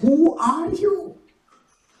 who are you?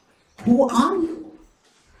 Who are you?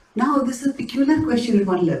 Now, this is a peculiar question at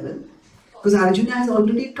one level. Because Arjuna has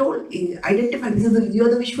already identified, you are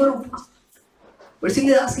the Vishwarupa. But still he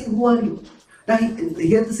is asking, who are you? Now,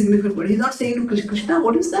 here's the significant point. He's not saying to Krishna,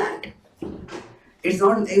 what is that? It's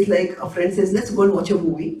like a friend says, let's go and watch a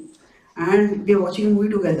movie. And we are watching a movie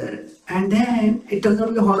together. And then it turns out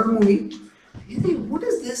to be a horror movie. You think, what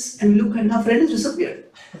is this? And look, and our friend has disappeared.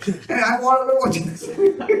 And I'm all over watching this.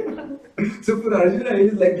 So for Arjuna, it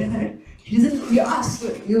is like that. He asked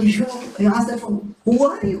that from, who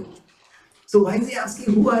are you? So why is he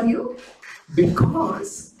asking, who are you?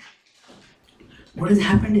 Because what has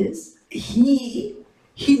happened is, he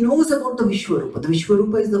knows about the Vishwarupa. The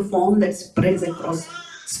Vishwarupa is the form that spreads across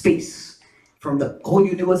space. From the whole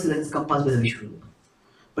universe is encompassed by the Vishwarupa.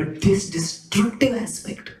 But this destructive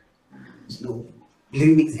aspect,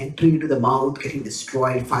 living beings entering into the mouth, getting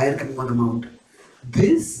destroyed, fire coming on the mouth,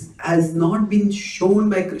 this has not been shown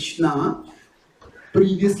by Krishna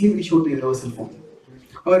previously when he showed the universal form.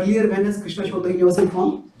 Earlier, when has Krishna showed the universal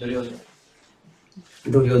form? Duryodhana.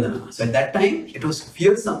 So at that time, it was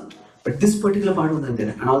fearsome. But this particular part was not there.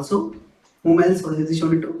 And also, whom else was he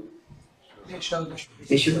shown it to?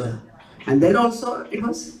 Yashoda. And then also, it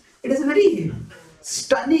is a very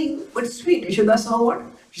stunning but sweet. Yashoda saw what?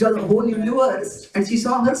 She saw the whole universe, and she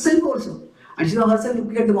saw herself also. And she saw herself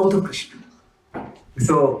looking at the mouth of Krishna.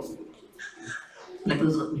 So, that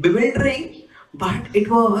was bewildering, but it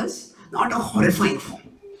was not a horrifying form.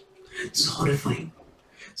 It's horrifying.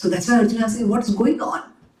 So that's why Arjuna is saying, what's going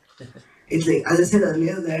on? It's like, as I said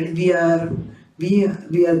earlier, that we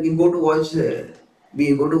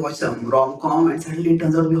go to watch some rom-com and suddenly it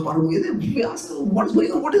turns out to be horror movie. We ask, what's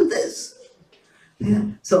going on? What is this? Yeah.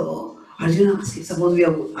 So Arjuna asked, suppose we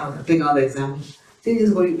are taking another example. Say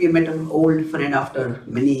we met an old friend after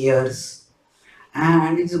many years,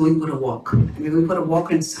 and he's going for a walk. And we're going for a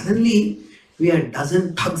walk, and suddenly we are a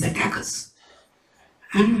dozen thugs attack us.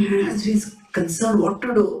 And as he's concerned what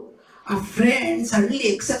to do, our friend suddenly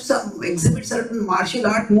exhibits certain martial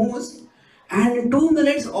art moves, and in 2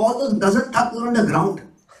 minutes, all those dozen thugs are on the ground,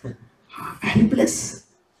 helpless.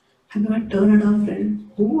 And we might turn at our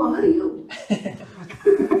friend, who are you?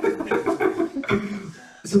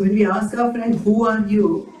 So when we ask our friend, who are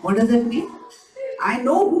you? What does that mean? I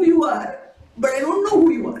know who you are, but I don't know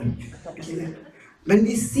who you are. When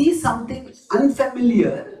we see something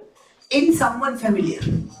unfamiliar in someone familiar,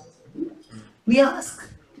 we ask,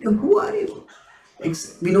 who are you?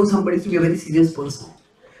 We know somebody to be a very serious person.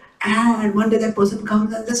 And one day that person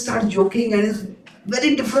comes and just starts joking and is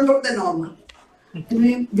very different from the normal. And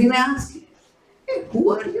we may ask, hey,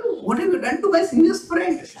 who are you? What have you done to my serious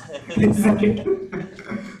friend?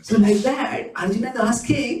 So like that, Arjuna is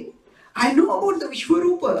asking, I know about the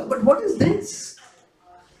Vishwarupa, but what is this?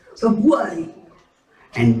 So who are you?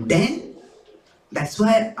 And then, that's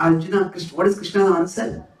why Arjuna, what is Krishna's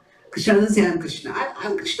answer? Krishna doesn't say, I am Krishna. I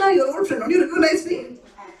am Krishna, your old friend. Don't you recognize me?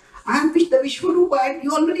 I am the Vishwarupa,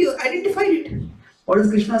 you already identified it. What does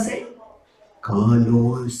Krishna say?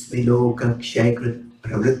 Kalo smiloka kshaykrit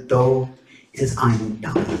pravritto. He says, I am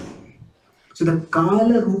done. So the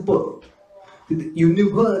Kala Rupa, the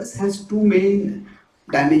universe has two main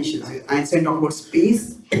dimensions. Einstein talked about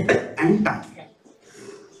space and time.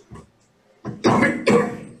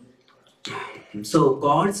 So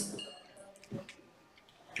God's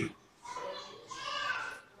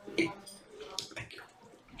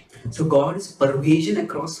pervasion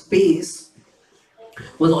across space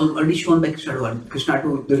was already shown by Krishna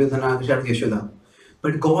to Duryodhana, Krishna to Yashoda.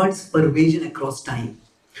 But God's pervasion across time.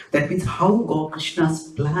 That means how Krishna's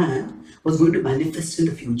plan was going to manifest in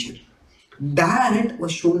the future. That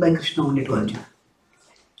was shown by Krishna only to Arjuna.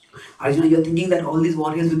 Arjuna, you are thinking that all these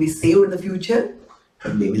warriors will be saved in the future?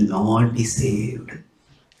 But they will not be saved.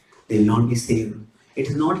 They will not be saved. It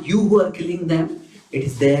is not you who are killing them. It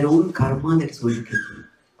is their own karma that is going to kill them.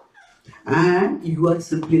 And you are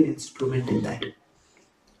simply an instrument in that.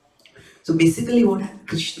 So basically what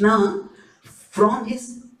Krishna, from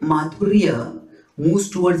his Madhurya, moves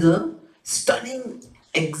towards a stunning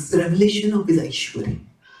revelation of his Aishwarya.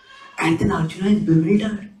 And then Arjuna is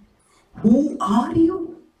bewildered. Who are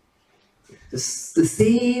you? The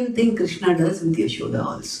same thing Krishna does with Yashoda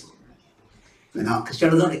also. Now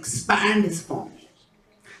Krishna does not expand his form.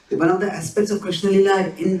 One of the aspects of Krishna Lila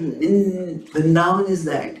in Vrindavan is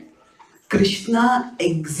that Krishna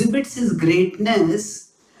exhibits his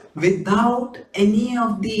greatness without any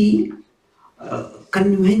of the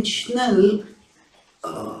conventional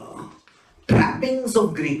trappings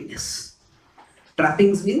of greatness.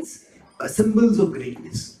 Trappings means symbols of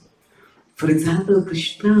greatness. For example,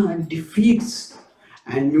 Krishna defeats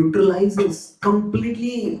and neutralizes,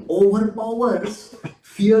 completely overpowers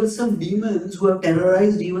fearsome demons who have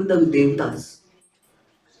terrorized even the Devatas.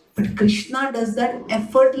 But Krishna does that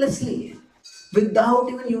effortlessly, without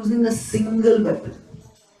even using a single weapon.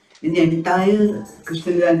 In the entire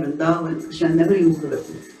Krishna Lila and Vrindavan, Krishna never used a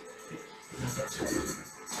weapon.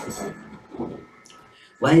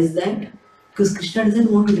 Why is that? Because Krishna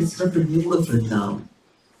doesn't want to disrupt the mood of Vrindavan.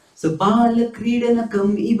 So, Bala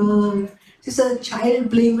Kridanakam Iva. This is a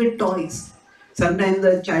child playing with toys. Sometimes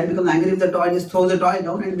the child becomes angry with the toy, just throws the toy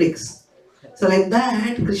down and breaks. So, like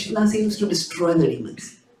that, Krishna seems to destroy the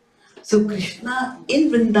demons. So, Krishna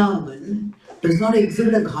in Vrindavan does not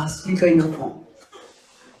exhibit a ghastly kind of form.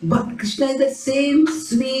 But Krishna is that same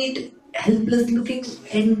sweet, helpless looking,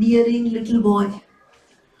 endearing little boy.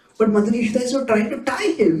 But Mother Yashoda is not trying to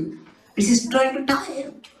tie him. She's trying to tie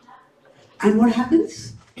him. And what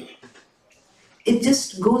happens? It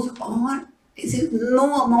just goes on.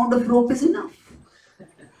 No amount of rope is enough.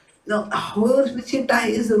 Now, however which he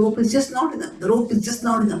ties, the rope is just not enough. The rope is just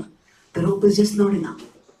not enough. The rope is just not enough.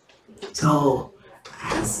 So,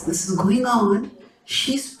 as this is going on,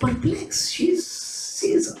 she's perplexed.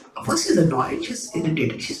 First she's annoyed, she's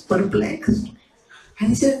irritated, she's perplexed.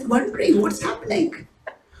 And she's wondering what's happening.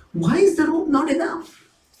 Why is the rope not enough?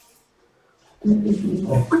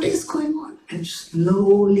 What is going on? And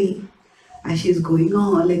slowly, as she's going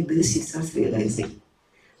on like this, she starts realizing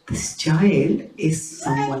this child is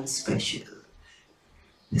someone special.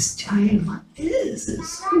 This child, what is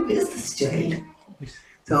this? Who is this child?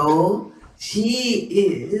 So,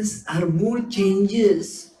 her mood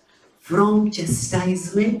changes from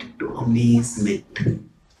chastisement to amazement.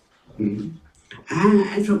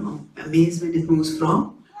 And from amazement it moves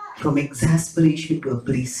from exasperation to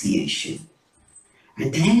appreciation.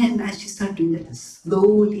 And then as she starts doing that,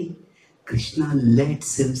 slowly Krishna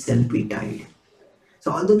lets himself be tied.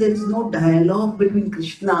 So although there is no dialogue between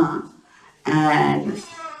Krishna and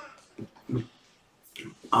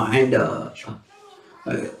Krishna and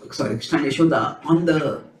Yashoda on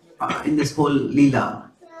the in this whole Leela,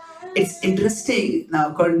 it's interesting. Now,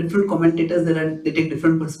 according to different commentators, they take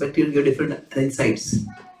different perspectives, give different insights.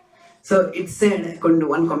 So it said, according to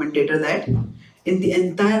one commentator, that in the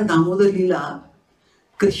entire Damodara-lila,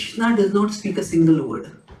 Krishna does not speak a single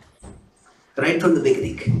word right from the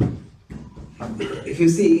beginning. If you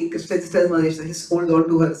see, Krishna just tells Madhesha, he holds on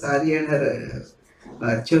to her sari and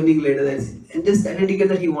her churning ladle, and just that indicates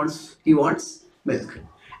that he wants milk.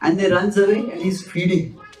 And then runs away and he's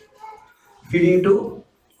feeding to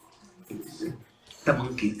the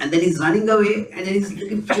monkey. And then he's running away and then he's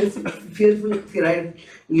looking fearful right,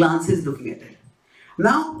 glances looking at it.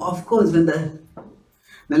 Now, of course, when the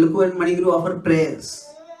Naluku and Maniguru offer prayers,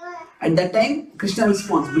 at that time, Krishna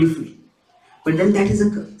responds briefly. But then that is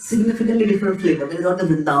a significantly different flavor. That is not the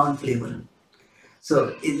Vrindavan flavor.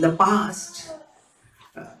 So, in the past,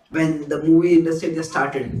 when the movie industry just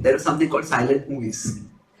started, there was something called silent movies.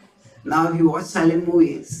 Now, if you watch silent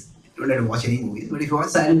movies, you don't have to watch any movies, but if you watch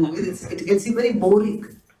silent movies, it gets very boring.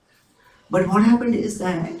 But what happened is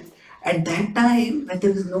that at that time, when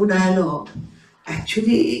there was no dialogue,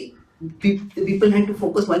 actually, the people had to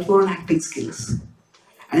focus much more on acting skills.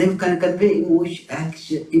 And they can convey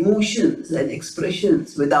emotions and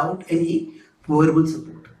expressions without any verbal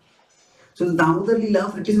support. So the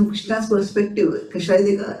Damodara-lila, at least from Krishna's perspective, Krishna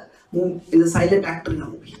is a silent actor in a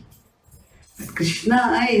movie. But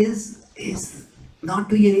Krishna is not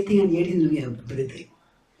doing anything and yet he is doing everything.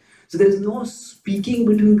 So there is no speaking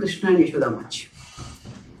between Krishna and Yashoda much.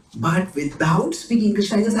 But without speaking,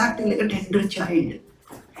 Krishna is just acting like a tender child,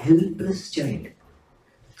 helpless child.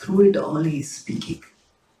 Through it all he is speaking.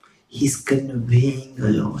 He is conveying a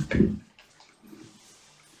lot.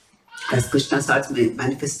 As Krishna starts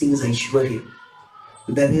manifesting his Aishwarya,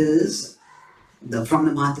 there is from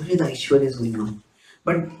the Madhurya the Aishwarya is going on.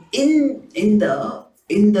 But in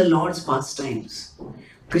the Lord's pastimes,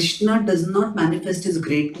 Krishna does not manifest his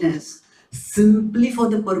greatness simply for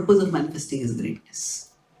the purpose of manifesting his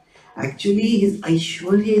greatness. Actually, his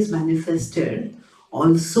Aishwarya is manifested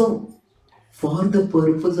also for the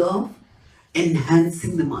purpose of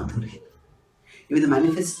enhancing the Madhurya. Even the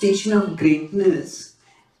manifestation of greatness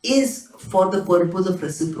is for the purpose of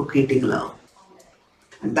reciprocating love.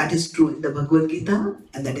 And that is true in the Bhagavad-gita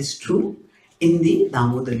and that is true in the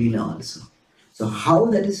Damodara-lila also. So how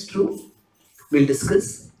that is true, we'll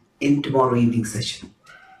discuss in tomorrow evening session.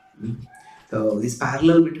 So this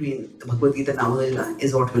parallel between the Bhagavad-gita and Damodara-lila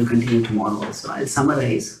is what we'll continue tomorrow also. I'll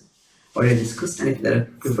summarize what I discussed and if there are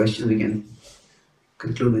few questions we can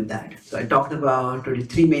conclude with that. So I talked about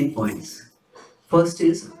 23 main points. First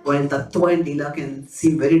is, while Tattva and Leela can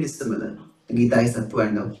seem very dissimilar, the Gita is Tattva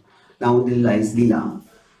and Damodara-lila is Leela,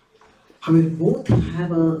 however, both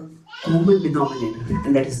have a common denominator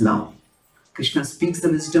and that is love. Krishna speaks the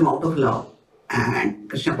wisdom out of love and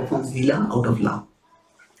Krishna performs Leela out of love.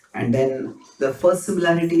 And then the first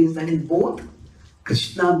similarity is that in both,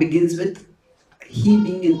 Krishna begins with he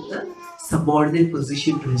being in the subordinate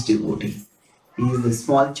position to his devotee. He is the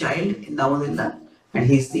small child in Damodara and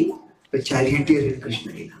he is the charioteer in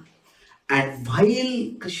Krishna Leela. And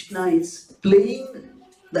while Krishna is playing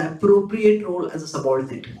the appropriate role as a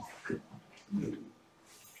subordinate,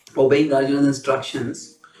 obeying Arjuna's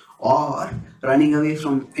instructions or running away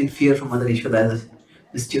in fear from Mother Yashoda as a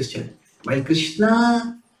mischievous child, while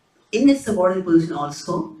Krishna in his subordinate position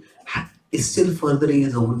also is still furthering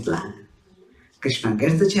his own plan. Krishna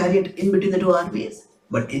gets the chariot in between the two armies,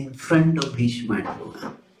 but in front of Bhishma and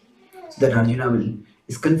Drona. So that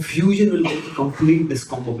his confusion will go to complete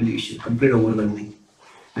discombobulation, complete overwhelming.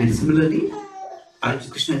 And similarly,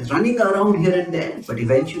 Krishna is running around here and there, but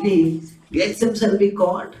eventually gets himself be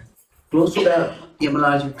caught close to the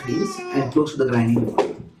Yamalajit trees and close to the grinding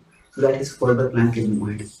water. So that his further plan can move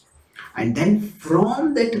ahead. And then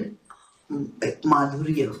from that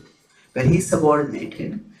Madhurya, where he is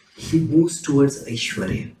subordinated, he moves towards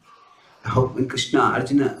Aishwarya. When Krishna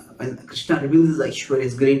reveals his Aishwarya,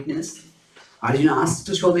 his greatness, Arjuna asks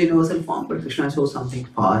to show the universal form, but Krishna shows something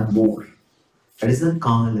far more. That is the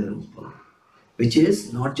Kala Rupa, which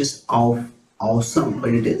is not just awesome,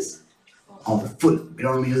 but it is awful. We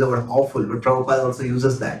don't use the word awful, but Prabhupada also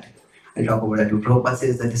uses that. I'll talk about that too. Prabhupada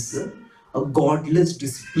says that it's a godless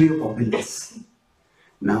display of opulence.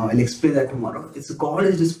 Now I'll explain that tomorrow. It's God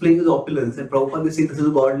is displaying his opulence, and Prabhupada is saying this is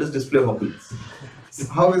a godless display of opulence. So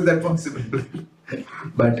how is that possible?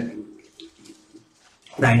 But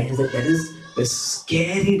the idea is that there is a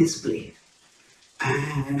scary display,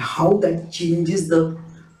 and how that changes the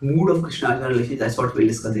mood of Krishna-Arjuna relationship. That's what we'll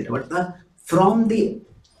discuss later. But from the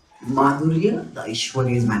Madhurya, the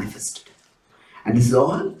Aishwarya is manifested, and this is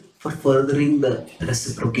all for furthering the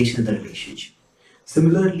reciprocation of the relationship.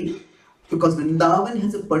 Similarly, because Vrindavan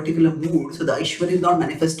has a particular mood, so the Aishwarya is not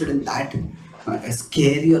manifested in that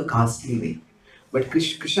scary or ghastly way. But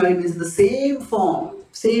Krishna remains in the same form,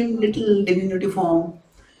 same little divinity form,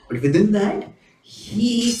 but within that,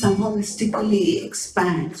 he somehow mystically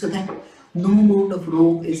expands so that no amount of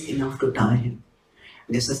rope is enough to tie him.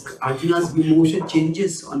 Just as Arjuna's emotion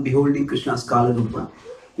changes on beholding Krishna's Kala Rupa,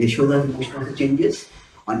 Yashoda's emotion also changes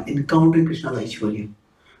on encountering Krishna's Aishwarya.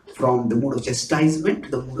 From the mood of chastisement to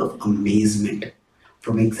the mood of amazement,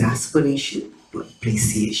 from exasperation to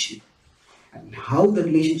appreciation. And how the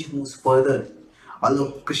relationship moves further,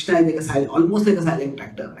 although Krishna is like a silent, almost like a silent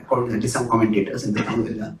actor, according to some commentators in the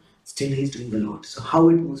Kannada, still he is doing a lot. So how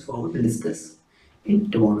it moves forward, we'll discuss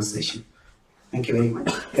in tomorrow's session. Thank you very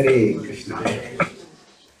much. Hare Krishna.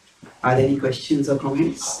 Are there any questions or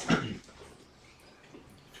comments?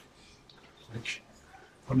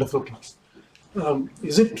 Wonderful class.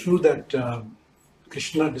 Is it true that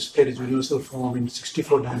Krishna displayed his universal form in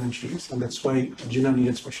 64 dimensions, and that's why Arjuna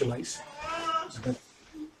needed special eyes?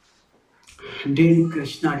 Did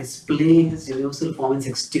Krishna display his universal form in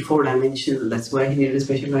 64 dimensions? That's why he needed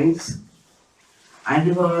special eyes? I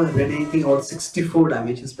never read anything about 64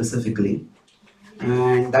 dimensions specifically.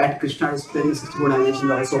 And that Krishna displaying in 64 dimensions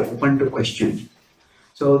is also open to question.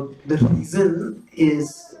 So the reason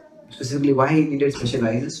is specifically why he needed special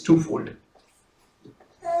eyes is twofold.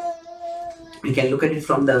 We can look at it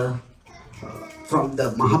from the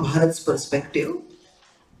Mahabharat's perspective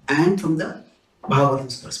and from the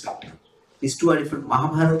Bhagavatam's perspective. These two are different.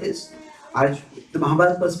 Mahabharata is, the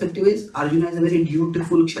Mahabharata perspective is Arjuna is a very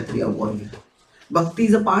dutiful Kshatriya warrior. Bhakti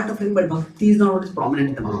is a part of him, but Bhakti is not what is prominent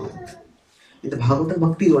in the Mahabharata. In the Bhagavatam,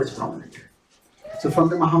 Bhakti is what is prominent. So from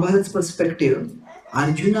the Mahabharata's perspective,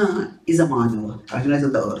 Arjuna is a Manava. Arjuna is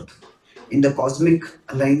on the earth. In the cosmic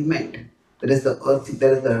alignment, there is the earth,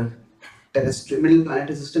 there is the terrestrial, middle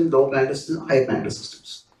planetary system, lower planetary system, higher planetary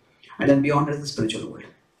systems. And then beyond is the spiritual world.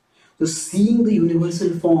 So seeing the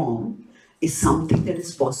universal form is something that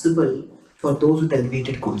is possible for those with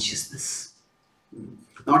elevated consciousness.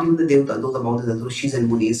 Not even the Devata, those about the Rishis and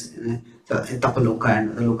Munis in Tapaloka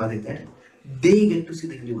and other loka like that. They get to see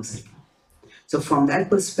the universal form. So from that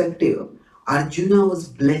perspective, Arjuna was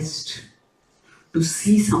blessed to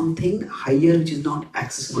see something higher which is not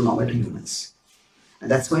accessible now to humans. And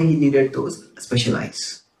that's why he needed those special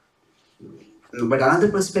eyes. But another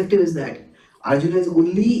perspective is that Arjuna is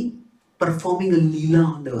only performing a lila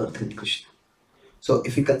on the earth with Krishna. So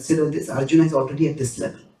if we consider this, Arjuna is already at this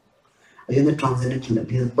level. Arjuna is a transcendental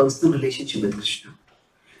level. He has a personal relationship with Krishna.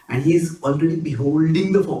 And he is already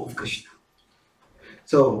beholding the form of Krishna.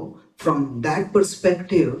 So from that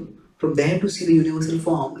perspective, from there to see the universal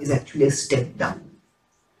form is actually a step down.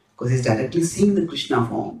 Because he's directly seeing the Krishna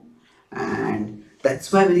form. And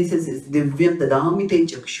that's why when he says it's Divyam Dadamite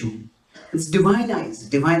Chakshu, it's divine eyes.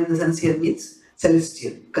 Divine in the sense here means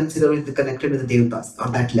celestial. Consider it connected with the Devatas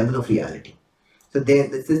or that level of reality. So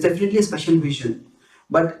there's definitely a special vision.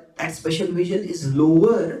 But that special vision is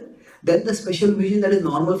lower than the special vision that is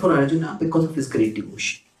normal for Arjuna because of his great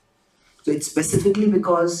devotion. So it's specifically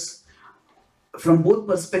because from both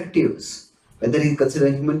perspectives, whether you consider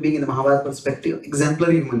a human being in the Mahabharata perspective,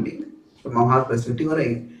 exemplary human being from Mahabharata perspective, or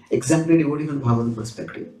an exemplary devotee from the Bhagavad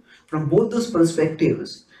perspective, from both those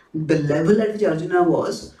perspectives, the level at which Arjuna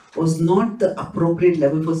was not the appropriate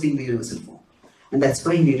level for seeing the universal form. And that's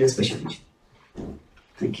why he needed a special vision.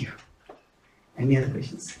 Thank you. Any other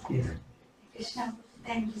questions? Yes. Krishna,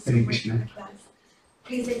 thank you so Hare much Krishna. for the class.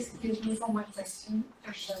 Please excuse me for my question.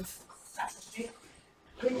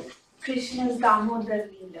 With Krishna's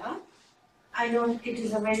Damodara-lila, I know it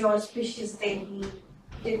is a very auspicious day he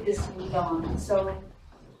did this lila on. So,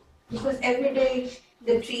 because every day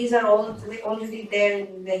the trees are already there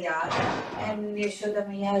in the yard, and Yashoda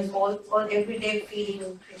Maya is all every day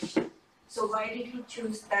feeding Krishna. So why did he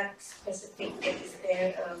choose that specific day? Is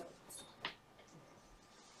there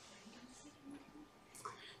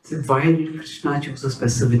So why did Krishna choose a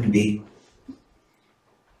specific day?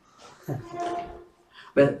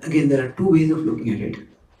 Well, again, there are two ways of looking at it.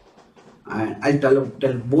 And I'll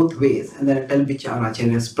tell both ways, and then I'll tell which our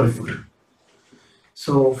acharyas prefer.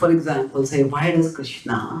 So, for example, say, why does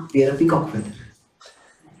Krishna wear a peacock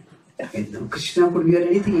feather? And Krishna could wear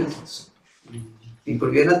anything else also. He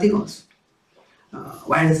could wear nothing also.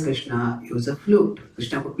 Why does Krishna use a flute?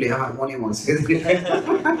 Krishna could play a harmonium also.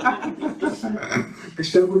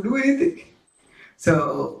 Krishna could do anything.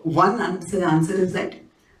 So one answer is that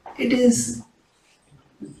it is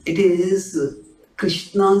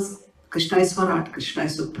Krishna is Swarat. Krishna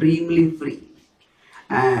is supremely free,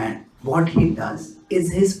 and what he does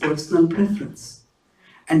is his personal preference,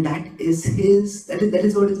 and that is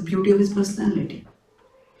what is the beauty of his personality.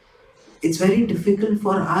 It's very difficult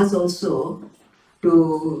for us also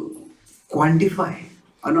to quantify,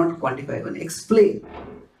 or not quantify, but explain.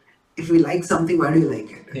 If we like something, why do you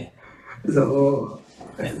like it? Yeah. So,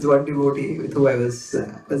 there's one devotee with who I was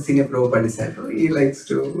a senior Prabhupada disciple. He likes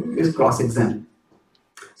to just cross-examine.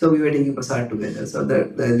 So we were taking prasad together. So the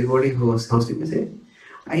devotee who was hosting me said,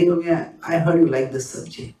 I heard you like this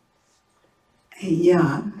subject.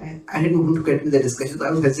 Yeah, I didn't want to get into the discussion, so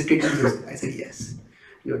I was hesitating. I said, yes.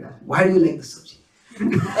 Why do you like this subject?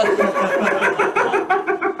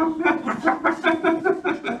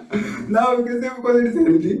 Now you can say because it is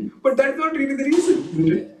healthy, but that's not really the reason,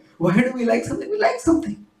 isn't it? Why do we like something? We like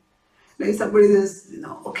something. Like somebody says,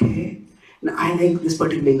 okay, I like this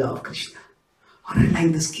particular lila of Krishna, or I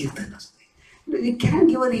like this kirtan or something. We can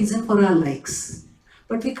give a reason for our likes,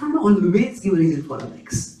 but we can't always give a reason for our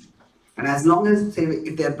likes. And as long as, say,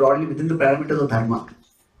 if they are broadly within the parameters of dharma,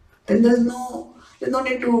 then there's no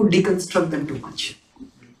need to deconstruct them too much.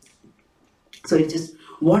 So it's just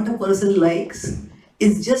what a person likes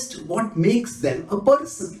is just what makes them a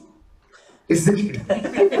person, isn't it?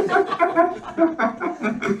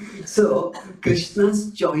 So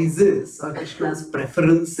Krishna's choices or Krishna's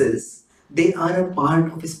preferences, they are a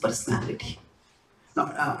part of his personality,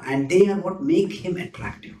 and they are what make him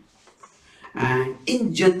attractive. And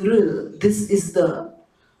in general, this is the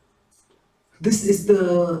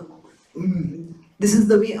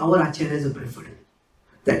way our acharyas have preferred.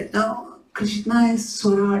 That now Krishna is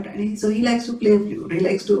Swarat, and so he likes to play a flute, he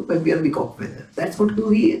likes to wear a peacock feather. That's who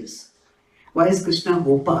he is. Why is Krishna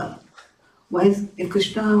Gopal? If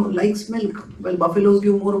Krishna likes milk, well, buffaloes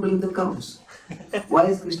give more milk than cows. Why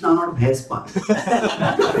is Krishna not Bhaispal?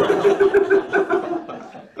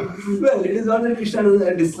 Well, it is not that Krishna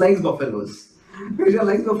dislikes buffaloes. Krishna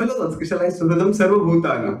likes buffaloes also. Krishna likes Suhradam Sarva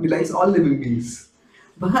Bhutana. He likes all living beings.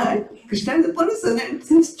 But Krishna is a person and it's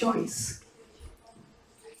his choice.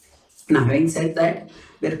 Now, having said that,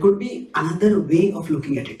 there could be another way of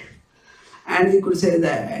looking at it. And we could say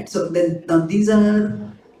that, so then now these are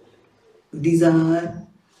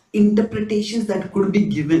interpretations that could be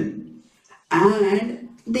given, and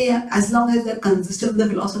they are, as long as they are consistent with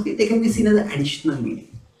the philosophy, they can be seen as an additional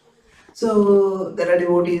meaning. So there are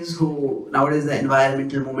devotees who, nowadays the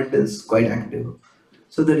environmental movement is quite active.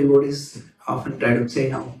 So the devotees often try to say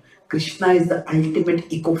now, Krishna is the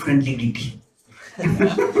ultimate eco-friendly deity.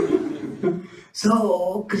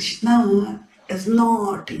 So Krishna does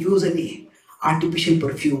not use any artificial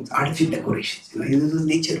perfumes, artificial decorations. He uses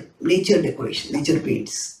nature decoration, nature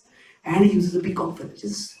paints, and he uses a peacock feather.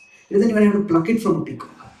 He doesn't even have to pluck it from a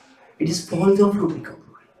peacock. It just falls off from a peacock.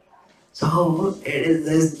 So it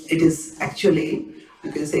is actually,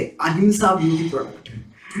 you can say, ahimsa beauty product.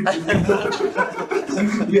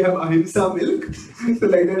 We have ahimsa milk, so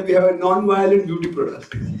like that we have a non-violent beauty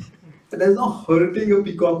product. So there's no hurting a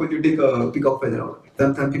peacock when you take a peacock feather out.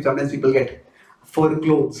 Sometimes people get fur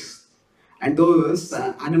clothes, and those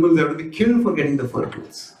animals have to be killed for getting the fur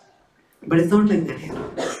clothes. But it's not like that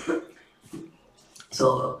here.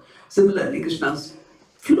 So similarly, Krishna's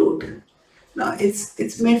flute, now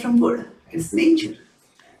it's made from wood. It's nature.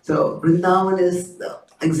 So Vrindavan is the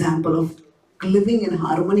example of living in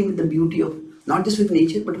harmony with the beauty of, not just with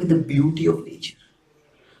nature, but with the beauty of nature.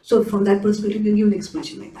 So from that perspective, you can give an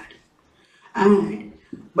explanation like that.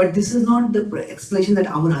 But this is not the explanation that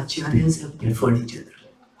our acharyas have preferred in general.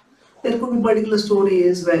 There could be particular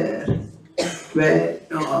stories where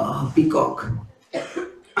peacock,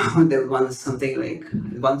 there was something like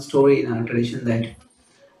one story in our tradition that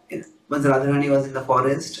once Radharani was in the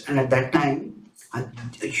forest, and at that time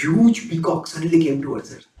a huge peacock suddenly came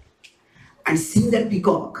towards her. And seeing that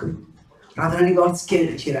peacock, Radharani got scared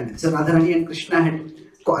and she ran. So Radharani had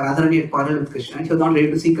quarreled with Krishna and she was not ready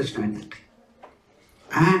to see Krishna at that time.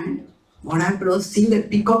 And what happened was, seeing that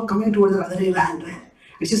peacock coming towards her, Radharani ran.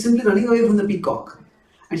 And she was simply running away from the peacock.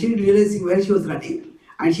 And she didn't realize where she was running.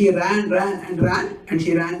 And she ran, and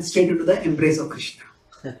she ran straight into the embrace of Krishna.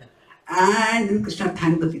 And then Krishna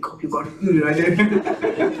thanked the peacock. You got reunited.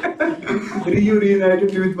 You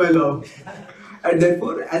reunited me with my love. And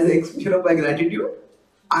therefore, as an expression of my gratitude,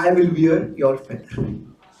 I will wear your feather.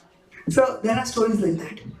 So there are stories like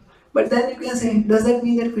that. But then you can say, does that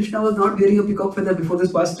mean that Krishna was not wearing a peacock feather before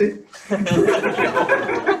this pastime?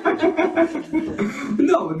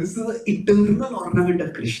 No, this is an eternal ornament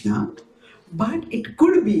of Krishna. But it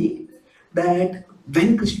could be that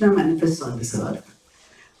when Krishna manifests on this earth,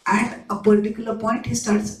 at a particular point he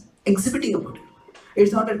starts exhibiting a particular.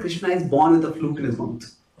 It's not that Krishna is born with a flute in his mouth.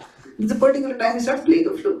 There's a particular time he starts playing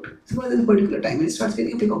a flute. So there's a particular time he starts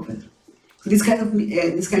wearing a peacock feather. So this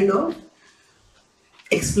kind of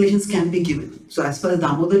explanations can be given. So as far as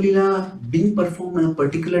Damodara-lila being performed on a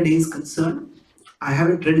particular day is concerned, I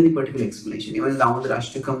haven't read any particular explanation. Even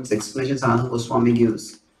Damodara-ashtakam's explanation Sanatana Goswami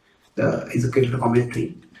gives, the executive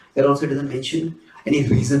commentary, there also doesn't mention any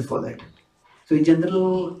reason for that. So in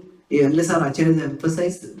general, unless our acharyas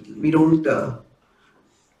emphasize, we don't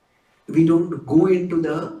go into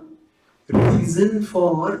the reason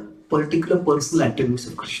for particular personal attributes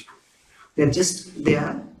of Krishna. They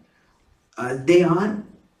are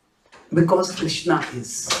because Krishna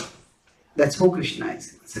is. That's who Krishna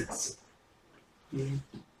is in a sense.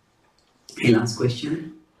 Any last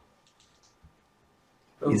question?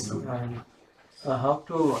 Yes, how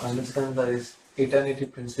to understand the eternity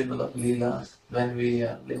principle of Leelas when we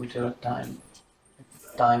are limited at time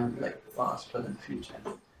like past, present, future,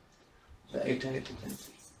 the eternity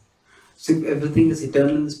principle. So if everything is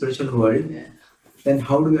eternal in the spiritual world, then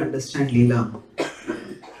how do we understand Leela?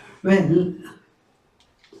 Well,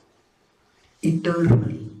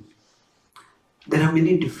 eternal. There are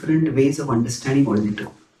many different ways of understanding what is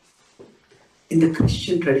eternal. In the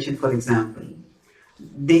Christian tradition, for example,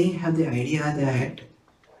 they have the idea that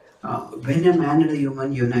when a man and a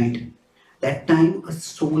human unite, that time a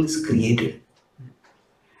soul is created.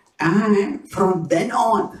 And from then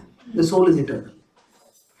on, the soul is eternal.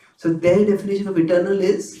 So their definition of eternal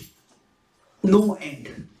is no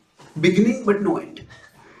end. Beginning but no end.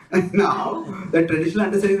 And now, the traditional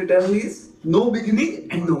understanding of eternal is no beginning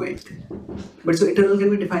and no end. But so eternal can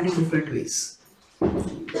be defined in different ways.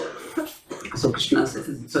 So Krishna says,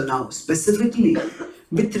 so now specifically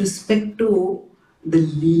with respect to the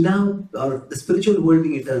Leela or the spiritual world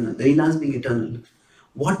being eternal, the Leelas being eternal,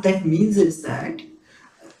 what that means is that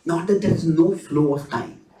not that there is no flow of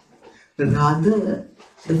time, rather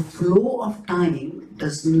the flow of time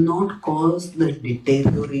does not cause the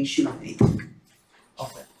deterioration of anything.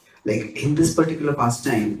 Okay. Like in this particular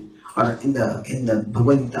pastime, or in the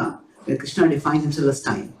Bhagavad-gita, where Krishna defines himself as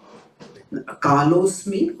time.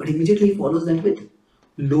 Kalosmi, but immediately he follows that with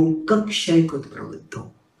Lokakshay Kut Pravriddho.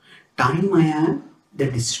 Time I am the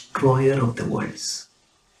destroyer of the worlds.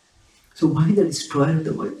 So why the destroyer of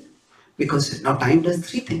the world? Because now time does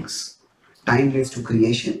three things. Time leads to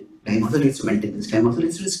creation, time also leads to maintenance, time also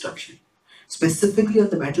leads to destruction. Specifically on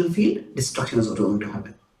the battlefield, destruction is also going to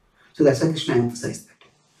happen. So that's why Krishna emphasized that.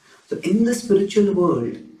 So in the spiritual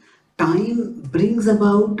world, time brings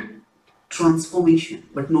about transformation,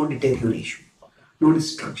 but no deterioration, no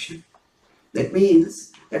destruction. That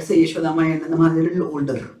means, let's say Yashodama and Nanda Maharaj are a little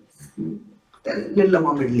older, they're a little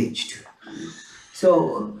more middle-aged.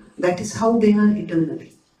 So that is how they are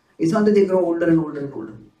eternally. It's not that they grow older and older and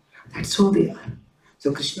older. That's how they are.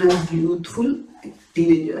 So Krishna is youthful,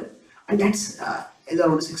 teenager, and that's is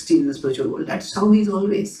around 16 in the spiritual world. That's how he is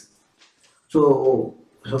always. So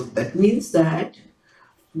that means that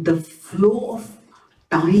the flow of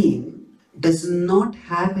time does not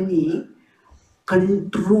have any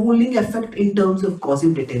controlling effect in terms of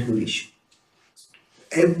causing deterioration.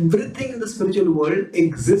 Everything in the spiritual world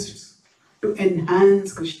exists to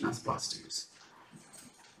enhance Krishna's pastimes.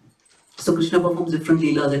 So Krishna performs different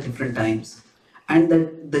leelas at different times, and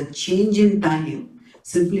that the change in time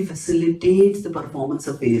simply facilitates the performance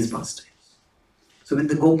of various pastimes. So when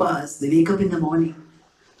the Gopas, they wake up in the morning,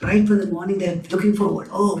 right from the morning they are looking forward,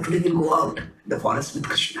 oh, today we'll go out in the forest with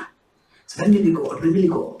Krishna. So when will we go out? When will we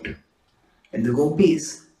go out? And the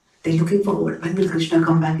Gopis, they're looking forward, when will Krishna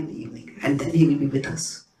come back in the evening? And then he will be with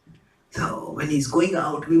us. So when he's going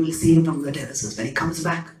out, we will see him from the terraces. When he comes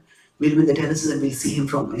back, we'll be in the terraces and we'll see him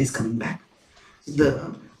from when he's coming back.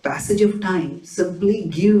 The passage of time simply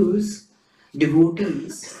gives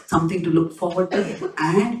devotees something to look forward to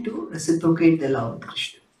and to reciprocate their love of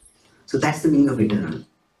Krishna. So that's the meaning of eternal.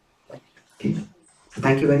 Okay. So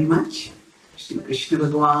thank you very much. Shri Krishna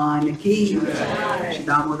Bhagwan ki, Shri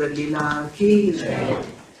Damodara-lila ki,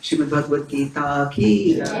 Shrimad Bhagavad-gita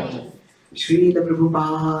ki, Shri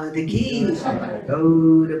Prabhupada ki,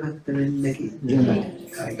 Gaur Bhaktivinoda ki,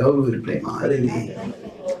 Gaur Premanande.